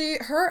 Yes.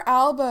 Her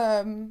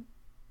album,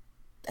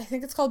 I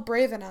think it's called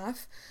Brave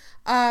Enough.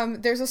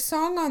 There's a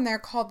song on there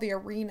called The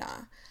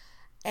Arena,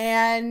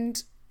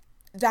 and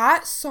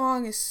that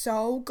song is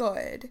so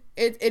good.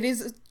 It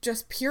is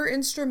just pure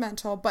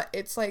instrumental, but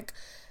it's like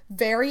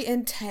very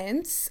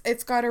intense.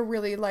 It's got a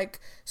really like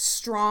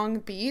strong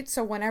beat,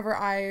 so whenever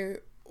I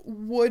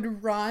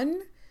would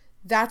run,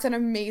 that's an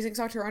amazing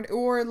song to run.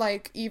 Or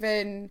like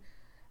even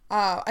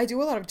I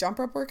do a lot of jump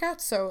rope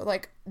workouts, so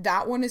like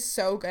that one is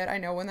so good. I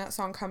know when that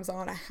song comes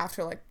on, I have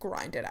to like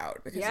grind it out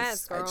because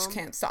I just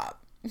can't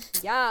stop.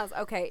 Yes.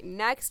 Okay.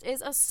 Next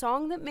is a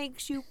song that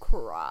makes you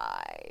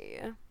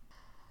cry.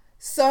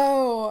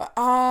 So,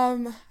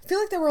 I feel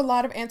like there were a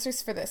lot of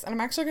answers for this, and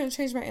I'm actually going to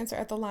change my answer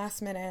at the last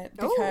minute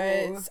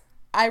because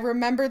I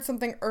remembered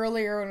something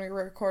earlier when we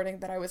were recording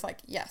that I was like,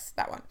 yes,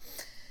 that one.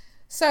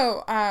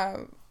 So,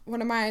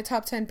 one of my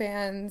top 10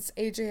 bands,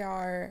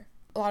 AJR,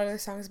 a lot of their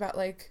songs about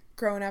like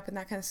growing up and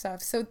that kind of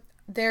stuff. So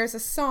there's a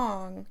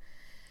song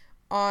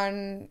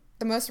on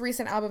the most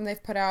recent album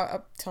they've put out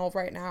up till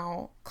right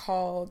now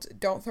called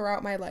Don't Throw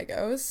Out My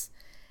Legos.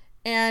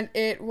 And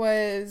it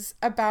was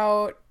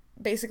about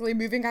basically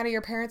moving out of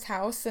your parents'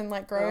 house and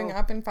like growing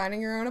up and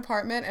finding your own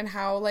apartment, and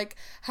how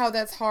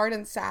that's hard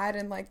and sad,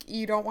 and like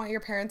you don't want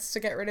your parents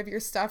to get rid of your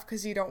stuff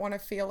because you don't want to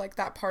feel like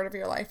that part of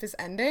your life is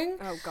ending.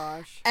 Oh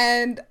gosh.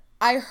 And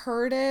I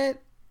heard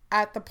it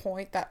at the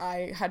point that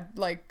I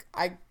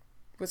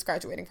was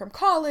graduating from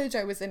college.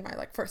 I was in my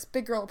like first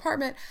big girl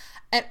apartment,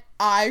 and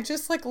I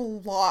just like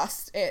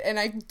lost it, and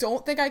I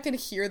don't think I can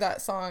hear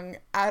that song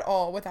at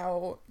all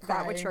without crying.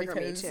 That would trigger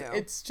me too.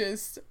 It's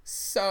just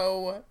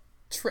so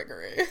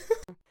triggery.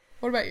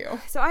 What about you?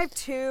 So I have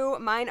two.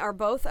 Mine are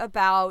both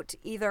about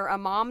either a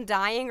mom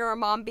dying or a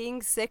mom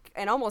being sick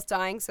and almost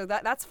dying, so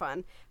that's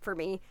fun for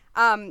me.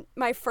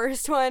 My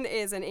first one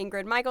is an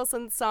Ingrid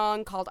Michaelson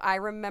song called I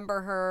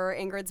Remember Her.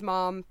 Ingrid's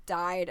mom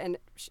died, and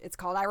it's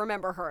called I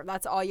Remember Her.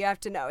 That's all you have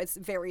to know. It's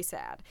very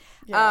sad.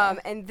 Yeah.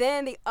 And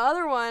then the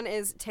other one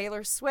is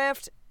Taylor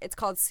Swift. It's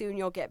called Soon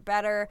You'll Get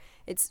Better.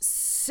 It's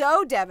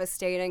so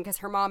devastating because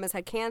her mom has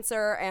had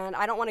cancer, and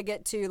I don't want to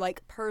get too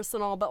like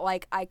personal, but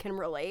like I can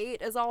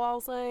relate is all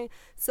I'll say.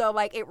 So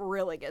like it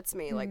really gets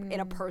me like in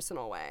a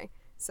personal way.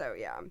 So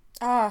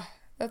yeah.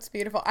 That's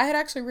beautiful. I had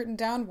actually written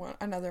down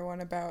another one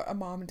about a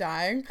mom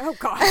dying. Oh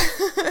God.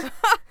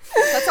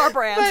 That's our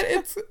brand. But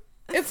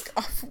it's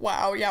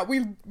wow, yeah,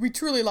 we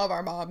truly love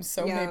our moms,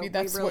 so maybe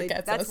that's what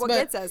gets us. That's what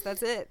gets us.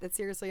 That's it. That's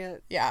seriously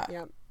it. Yeah.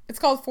 It's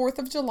called 4th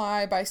of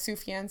July by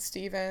Sufjan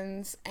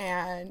Stevens,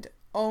 and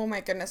oh my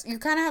goodness, you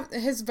kind of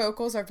have, his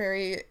vocals are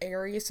very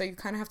airy, so you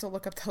kind of have to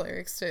look up the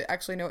lyrics to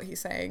actually know what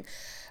he's saying.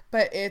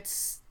 But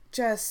it's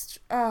just,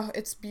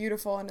 it's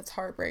beautiful and it's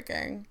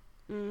heartbreaking.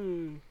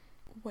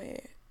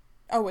 Wait.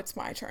 Oh, it's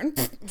my turn.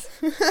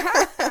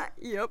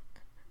 Yep.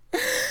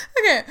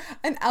 Okay,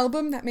 an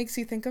album that makes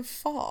you think of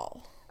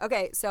fall.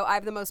 Okay, so I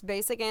have the most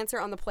basic answer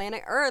on the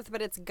planet Earth,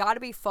 but it's got to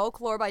be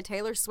Folklore by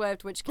Taylor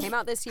Swift, which came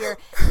out this year.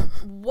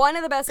 One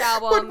of the best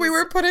albums. When we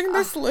were putting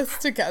this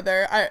list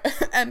together,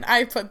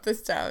 I put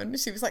this down.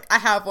 She was like, I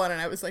have one. And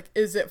I was like,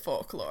 is it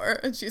Folklore?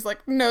 And she's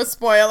like, no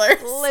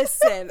spoilers.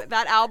 Listen,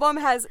 that album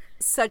has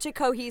such a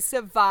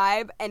cohesive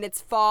vibe, and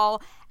it's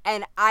fall.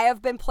 And I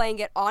have been playing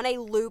it on a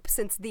loop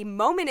since the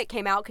moment it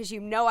came out, because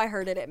I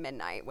heard it at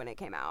midnight when it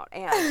came out.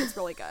 And it's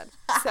really good.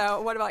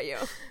 So what about you?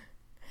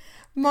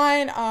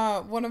 Mine,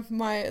 one of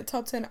my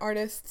top 10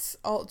 artists,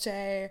 Alt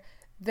J,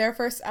 their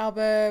first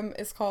album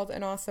is called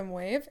An Awesome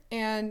Wave,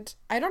 and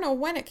I don't know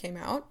when it came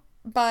out,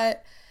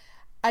 but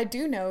I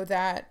do know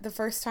that the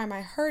first time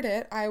I heard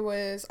it, I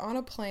was on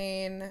a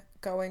plane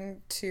going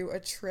to a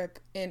trip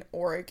in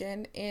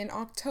Oregon in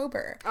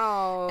October.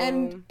 Oh.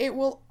 And it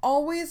will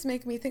always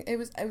make me think, it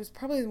was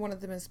probably one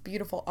of the most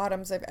beautiful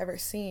autumns I've ever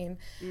seen.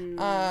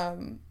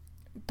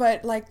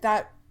 But like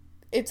that,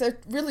 it's a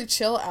really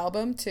chill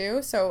album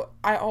too, so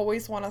I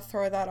always want to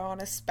throw that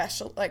on,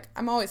 especially, like,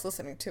 I'm always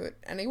listening to it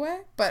anyway,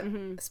 but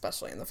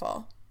especially in the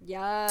fall.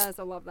 Yes,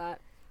 I love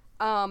that.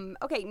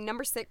 Okay,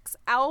 number 6,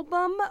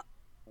 album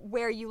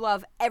where you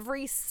love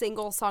every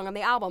single song on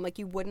the album, like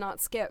you would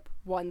not skip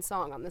one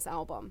song on this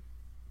album.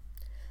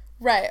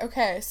 Right,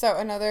 okay, so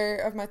another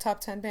of my top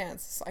 10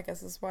 bands, I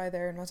guess is why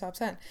they're in my top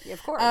 10. Yeah,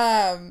 of course.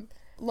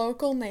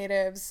 Local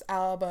Natives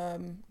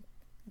album,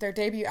 their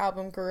debut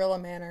album, Gorilla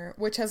Manor,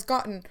 which has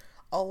gotten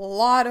a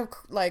lot of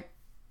like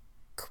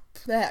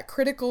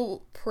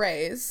critical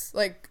praise,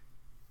 like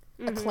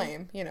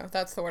acclaim,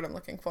 that's the word I'm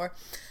looking for.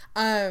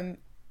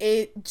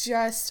 It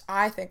just,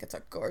 I think it's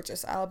a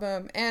gorgeous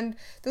album, and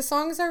the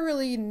songs are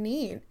really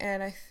neat,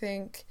 and I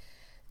think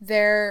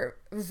their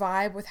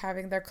vibe with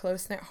having their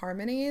close-knit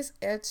harmonies,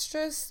 it's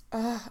just,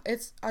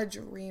 it's a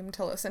dream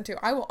to listen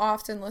to. I will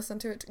often listen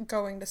to it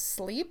going to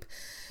sleep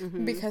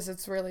because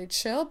it's really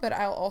chill, but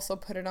I'll also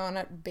put it on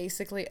at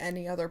basically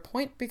any other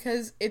point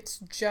because it's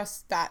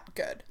just that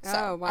good.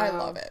 So I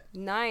love it.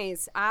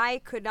 Nice.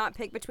 I could not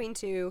pick between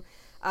two.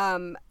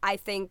 I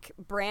think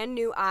Brand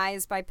New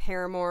Eyes by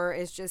Paramore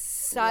is just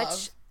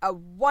such a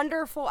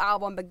wonderful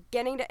album,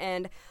 beginning to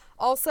end.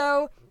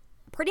 Also,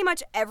 pretty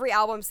much every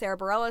album Sarah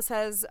Bareilles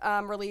has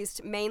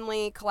released,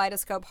 mainly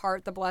Kaleidoscope,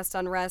 Heart, The Blessed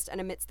Unrest, and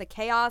Amidst the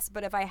Chaos.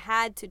 But if I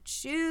had to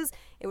choose,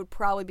 it would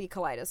probably be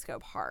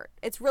Kaleidoscope, Heart.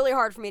 It's really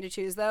hard for me to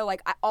choose, though.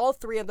 Like, all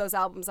 3 of those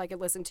albums I could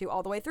listen to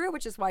all the way through,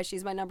 which is why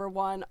she's my number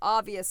 1,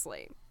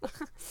 obviously.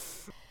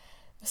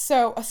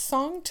 So, a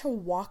song to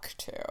walk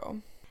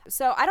to.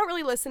 So I don't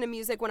really listen to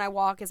music when I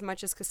walk as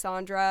much as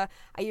Cassandra.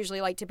 I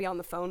usually like to be on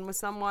the phone with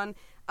someone.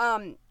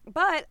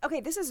 But,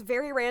 okay, this is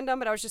very random,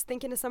 but I was just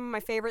thinking of some of my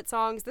favorite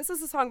songs. This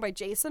is a song by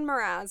Jason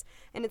Mraz,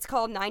 and it's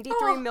called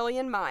 93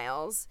 Million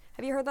Miles.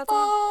 Have you heard that song?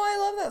 Oh, I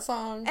love that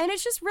song. And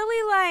it's just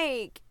really,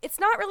 like, it's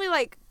not really,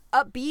 like,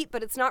 upbeat,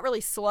 but it's not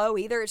really slow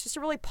either. It's just a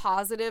really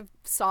positive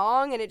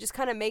song, and it just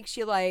kind of makes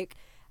you, like,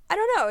 I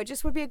don't know, it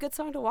just would be a good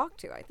song to walk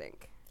to, I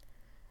think.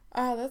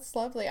 Oh, that's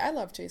lovely. I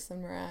love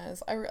Jason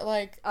Mraz.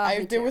 Me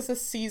There too. was a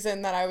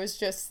season that I was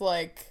just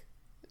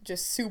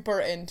super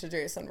into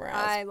Jason Mraz.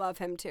 I love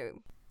him,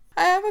 too.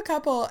 I have a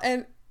couple,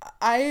 and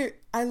I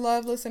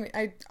love listening.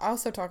 I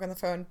also talk on the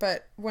phone,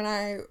 but when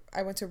I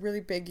went to a really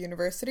big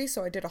university,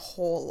 so I did a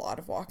whole lot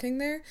of walking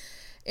there,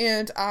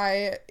 and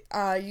I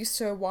used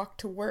to walk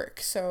to work,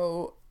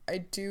 so I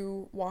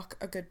do walk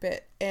a good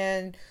bit.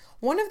 And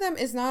one of them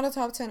is not a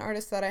top 10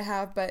 artist that I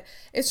have, but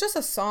it's just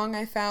a song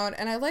I found,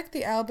 and I like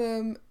the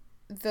album.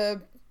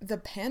 The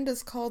band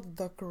is called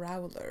The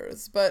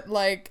Growlers, but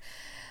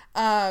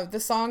the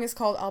song is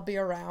called I'll Be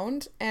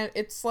Around, and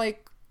it's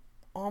like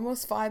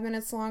almost 5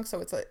 minutes long,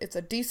 so it's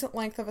a decent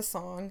length of a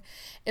song.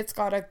 It's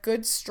got a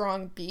good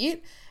strong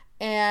beat,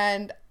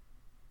 and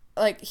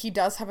like he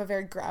does have a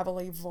very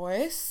gravelly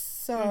voice,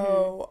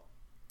 so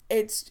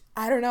it's,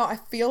 I don't know, I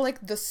feel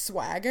like the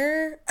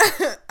swagger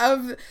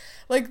of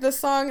like the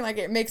song, like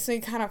it makes me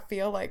kind of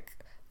feel like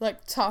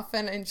tough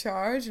and in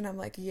charge, and I'm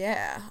like,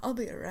 yeah, I'll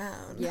be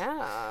around.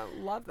 Yeah,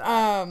 love that.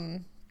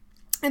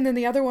 And then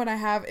the other one I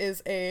have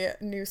is a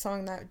new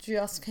song that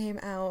just came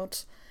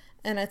out,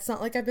 and it's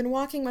not like I've been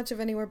walking much of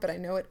anywhere, but I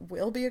know it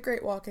will be a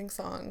great walking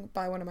song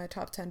by one of my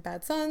top 10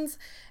 bad sons,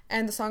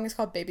 and the song is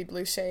called Baby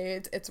Blue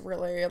Shades. It's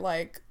really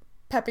like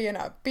peppy and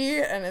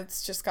upbeat, and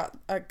it's just got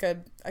a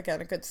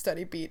good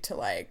steady beat to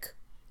like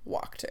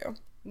walk to.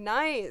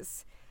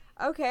 Nice.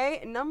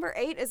 Okay, number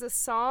 8 is a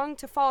song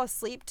to fall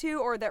asleep to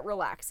or that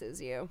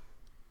relaxes you.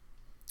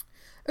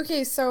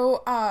 Okay,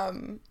 so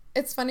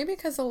it's funny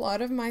because a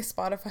lot of my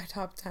Spotify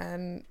top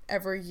 10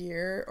 every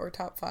year, or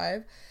top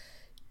 5,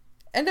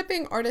 end up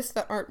being artists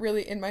that aren't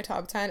really in my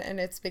top 10,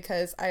 and it's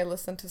because I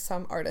listen to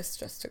some artists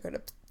just to go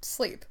to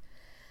sleep.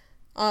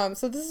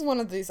 So this is one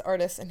of these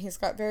artists, and he's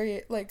got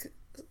very like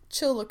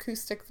chill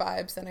acoustic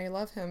vibes, and I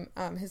love him.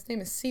 His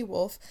name is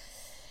Seawolf,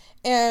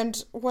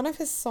 and one of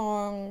his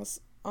songs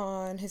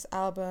on his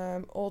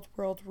album Old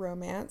World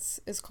Romance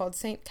is called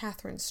St.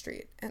 Catherine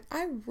Street, and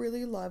I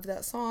really love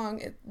that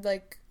song.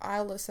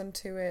 I listen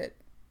to it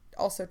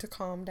also to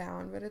calm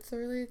down, but it's a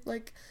really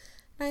like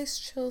nice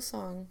chill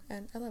song,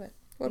 and I love it.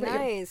 What about you?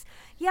 Nice.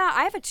 Yeah,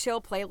 I have a chill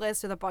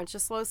playlist with a bunch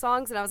of slow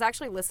songs, and I was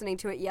actually listening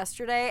to it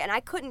yesterday, and I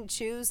couldn't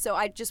choose, so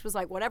I just was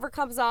like, whatever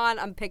comes on,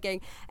 I'm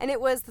picking. And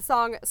it was the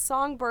song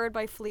Songbird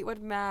by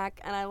Fleetwood Mac,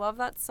 and I love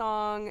that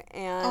song,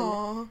 and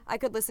Aww. I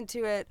could listen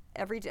to it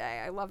every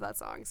day. I love that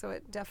song, so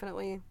it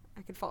definitely,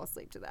 I could fall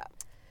asleep to that.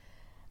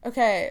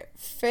 Okay,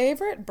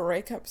 favorite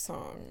breakup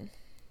song?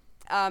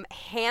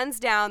 Hands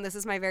down, this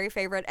is my very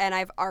favorite, and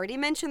I've already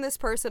mentioned this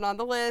person on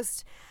the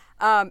list.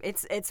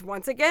 It's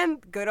once again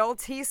good old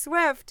T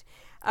Swift,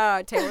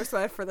 Taylor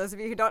Swift, for those of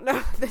you who don't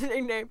know the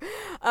name,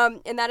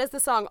 and that is the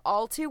song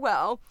All Too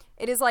Well.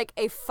 It is like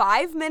a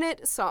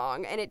 5-minute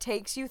song, and it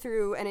takes you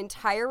through an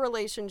entire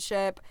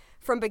relationship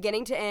from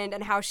beginning to end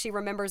and how she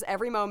remembers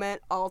every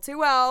moment all too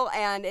well,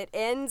 and it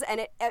ends, and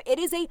it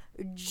is a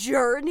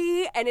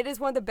journey, and it is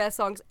one of the best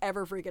songs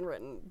ever freaking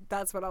written.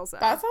 That's what I'll say.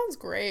 That sounds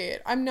great.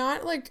 I'm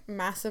not like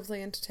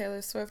massively into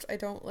Taylor Swift. I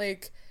don't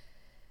like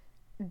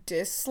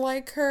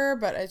dislike her,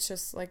 but it's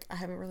just like I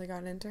haven't really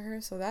gotten into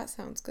her, so that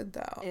sounds good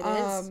though. It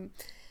is.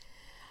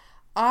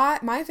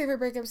 My favorite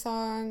breakup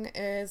song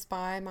is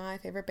by my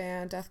favorite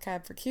band, Death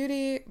Cab for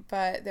Cutie,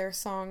 but their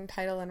song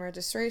Title and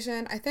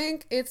Registration. I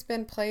think it's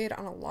been played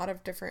on a lot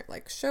of different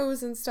like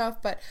shows and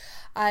stuff, but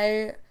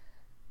I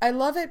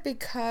love it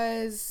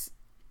because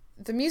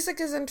the music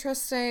is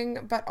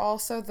interesting, but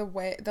also the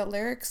way the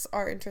lyrics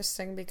are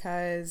interesting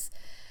because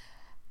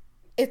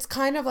it's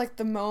kind of like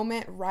the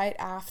moment right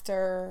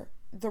after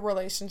the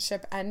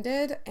relationship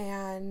ended,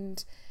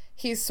 and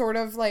he's sort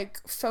of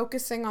like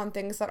focusing on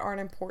things that aren't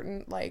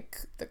important, like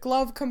the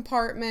glove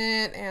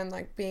compartment and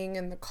like being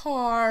in the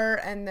car,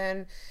 and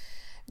then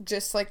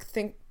just like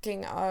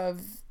thinking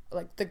of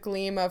like the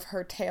gleam of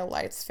her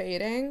taillights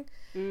fading.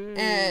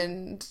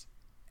 And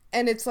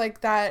it's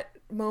like that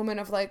moment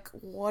of like,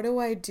 what do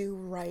I do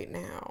right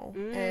now?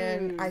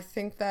 And I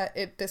think that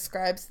it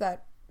describes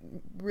that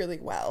really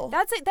well.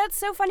 That's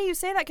so funny you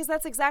say that, because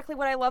that's exactly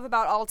what I love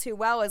about All Too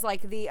Well is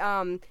like the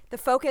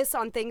focus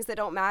on things that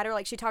don't matter.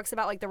 Like she talks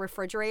about like the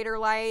refrigerator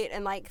light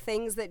and like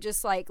things that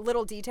just like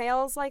little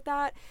details like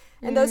that.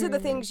 And those are the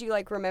things you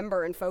like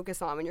remember and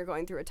focus on when you're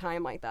going through a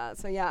time like that.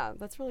 So yeah,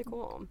 that's really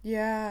cool.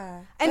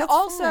 Yeah. And that's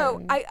also,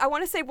 fun. I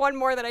want to say one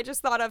more that I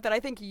just thought of that I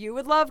think you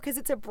would love, because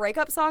it's a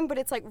breakup song, but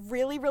it's like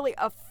really, really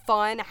a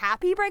fun,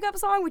 happy breakup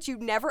song, which you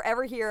never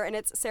ever hear. And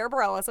it's Sarah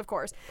Bareilles, of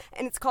course.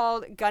 And it's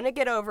called Gonna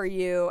Get Over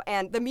You.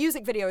 And the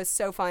music video is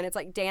so fun. It's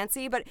like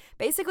dancey, but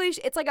basically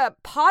it's like a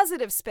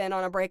positive spin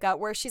on a breakup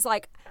where she's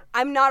like,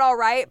 I'm not all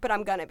right, but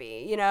I'm gonna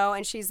be, you know?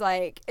 And she's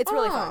like, it's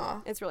really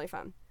fun. It's really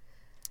fun.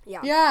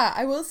 Yeah. Yeah,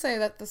 I will say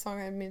that the song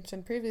I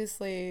mentioned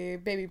previously,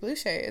 Baby Blue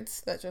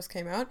Shades, that just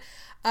came out,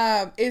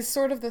 is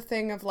sort of the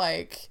thing of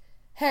like,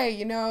 hey,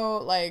 you know,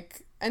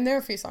 like, and there are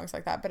a few songs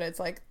like that, but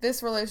it's like,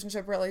 this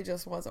relationship really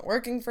just wasn't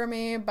working for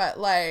me, but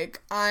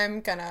like,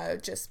 I'm gonna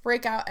just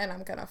break out and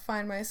I'm gonna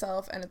find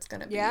myself and it's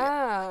gonna be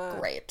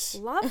great.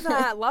 Love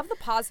that. Love the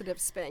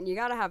positive spin. You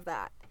gotta have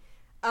that.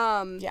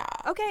 Yeah.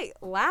 Okay,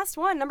 last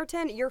one, number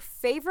 10, your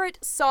favorite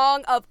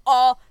song of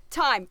all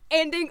time.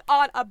 Ending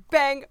on a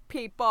bang,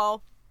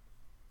 people.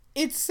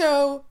 It's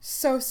so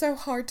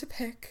hard to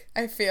pick.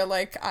 I feel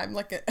like I'm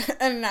like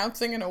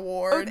announcing an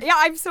award. Oh, yeah,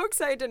 I'm so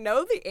excited to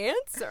know the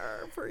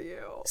answer for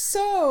you.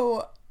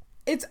 So,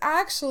 it's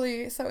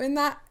actually,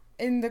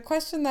 in the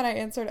question that I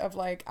answered of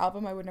like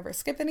album I would never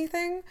skip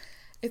anything,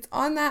 it's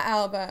on that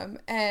album,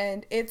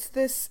 and it's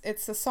the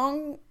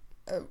song,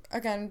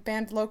 again,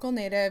 band Local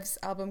Natives,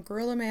 album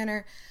Gorilla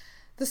Manor.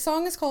 The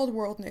song is called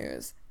World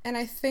News, and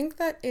I think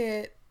that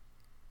it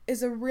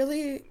is a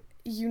really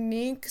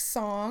unique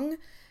song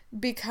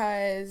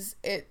because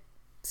it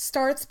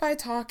starts by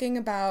talking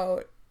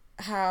about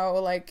how,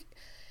 like,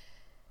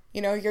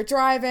 you know, you're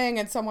driving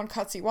and someone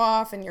cuts you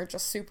off and you're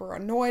just super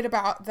annoyed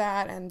about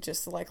that and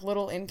just like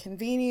little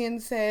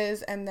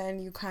inconveniences, and then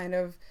you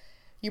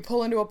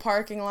pull into a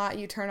parking lot,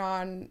 you turn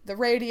on the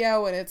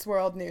radio and it's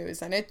world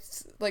news and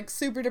it's like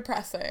super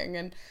depressing,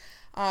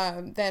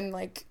 and then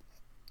like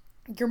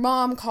your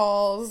mom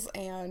calls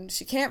and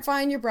she can't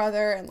find your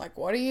brother and like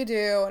what do you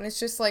do, and it's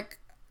just like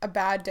a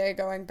bad day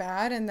going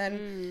bad, and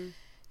then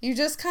you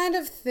just kind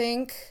of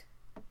think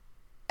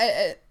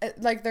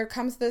like there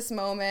comes this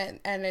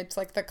moment and it's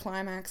like the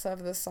climax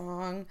of the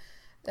song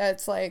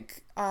that's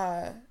like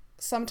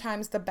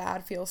sometimes the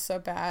bad feels so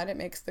bad it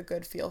makes the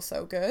good feel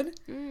so good,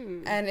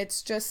 and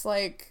it's just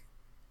like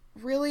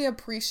really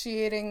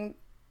appreciating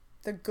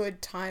the good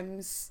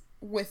times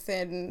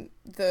within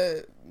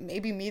the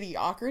maybe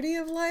mediocrity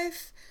of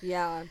life.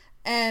 Yeah.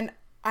 And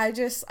I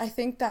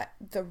think that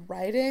the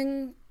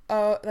writing,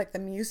 like the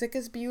music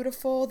is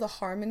beautiful, the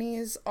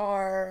harmonies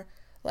are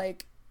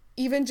like,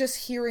 even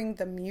just hearing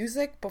the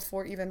music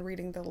before even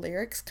reading the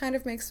lyrics kind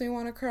of makes me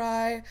want to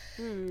cry.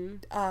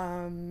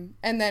 And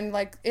then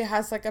like it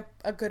has like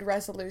a good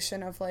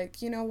resolution of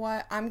like, you know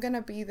what, I'm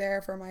gonna be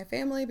there for my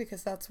family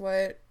because that's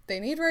what they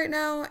need right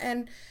now.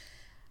 And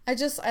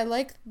I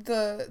like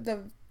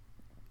the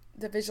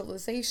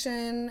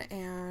visualization,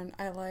 and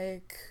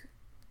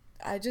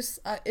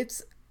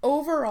it's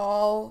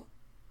overall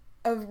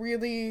a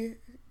really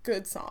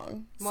good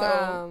song. Wow.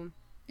 So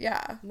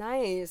yeah.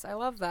 Nice. I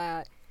love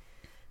that.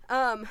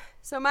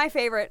 So my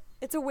favorite,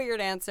 it's a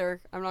weird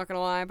answer, I'm not gonna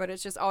lie, but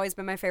it's just always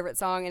been my favorite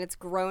song, and it's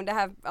grown to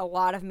have a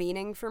lot of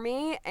meaning for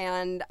me,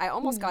 and I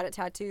almost got it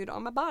tattooed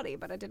on my body,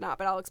 but I did not,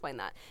 but I'll explain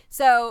that.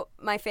 So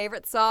my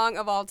favorite song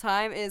of all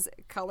time is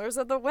Colors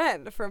of the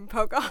Wind from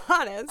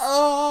Pocahontas.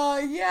 Oh,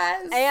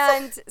 yes.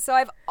 And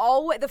so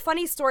the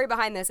funny story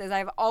behind this is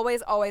I've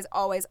always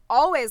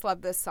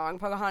loved this song.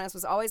 Pocahontas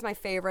was always my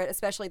favorite,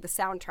 especially the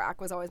soundtrack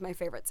was always my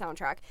favorite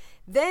soundtrack.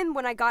 Then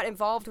when I got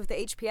involved with the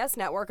HPS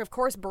network, of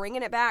course,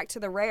 bringing it back to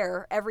the rare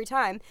every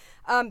time,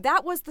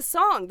 that was the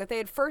song that they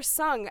had first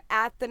sung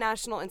at the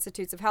National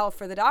Institutes of Health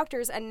for the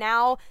doctors, and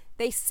now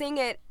they sing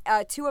it,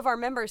 two of our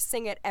members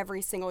sing it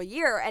every single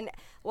year. And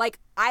like,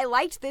 I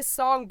liked this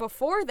song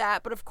before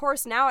that, but of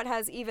course now it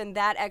has even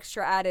that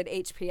extra added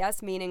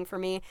HPS meaning for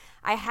me.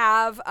 I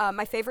have,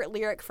 my favorite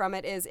lyric from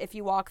it is, if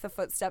you walk the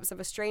footsteps of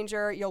a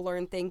stranger, you'll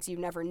learn things you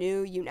never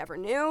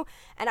knew.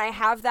 And I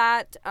have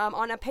that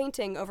on a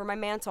painting over my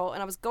mantle,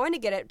 and I was going to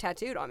get it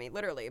tattooed on me,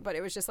 literally, but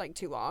it was just like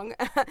too long.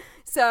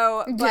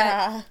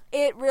 But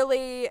it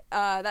really,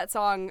 that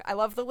song, I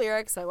love the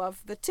lyrics, I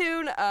love the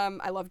tune,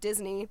 I love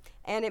Disney,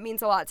 and it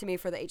means a lot to me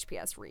for the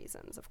HPS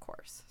reasons, of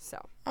course. So.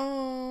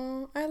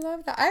 Oh, I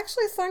love that. I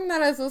actually sung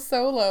that as a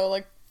solo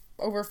like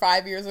over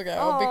 5 years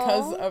ago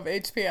because of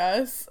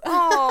HPS.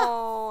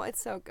 Oh, it's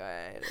so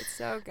good. It's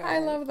so good. I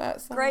love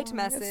that song. Great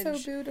message.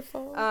 It's so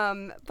beautiful.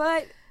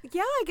 But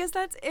yeah, I guess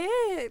that's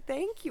it.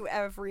 Thank you,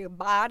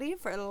 everybody,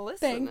 for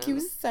listening. Thank you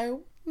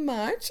so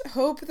much.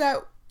 Hope that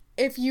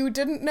if you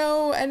didn't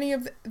know any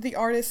of the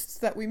artists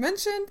that we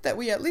mentioned, that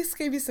we at least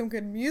gave you some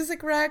good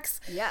music recs.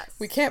 Yes.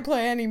 We can't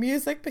play any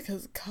music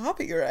because of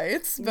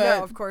copyrights, but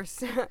no, of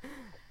course.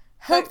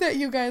 hope that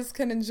you guys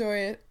can enjoy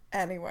it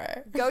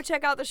anyway. Go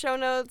check out the show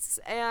notes,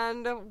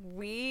 and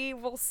we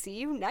will see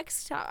you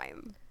next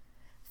time.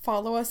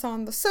 Follow us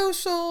on the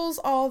socials,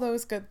 all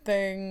those good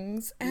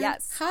things. And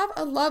yes. Have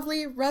a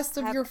lovely rest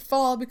of your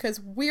fall because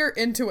we're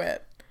into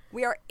it.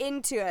 We are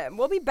into it.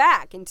 We'll be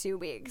back in 2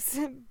 weeks.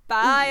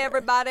 Bye,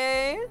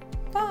 everybody.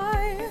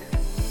 Bye.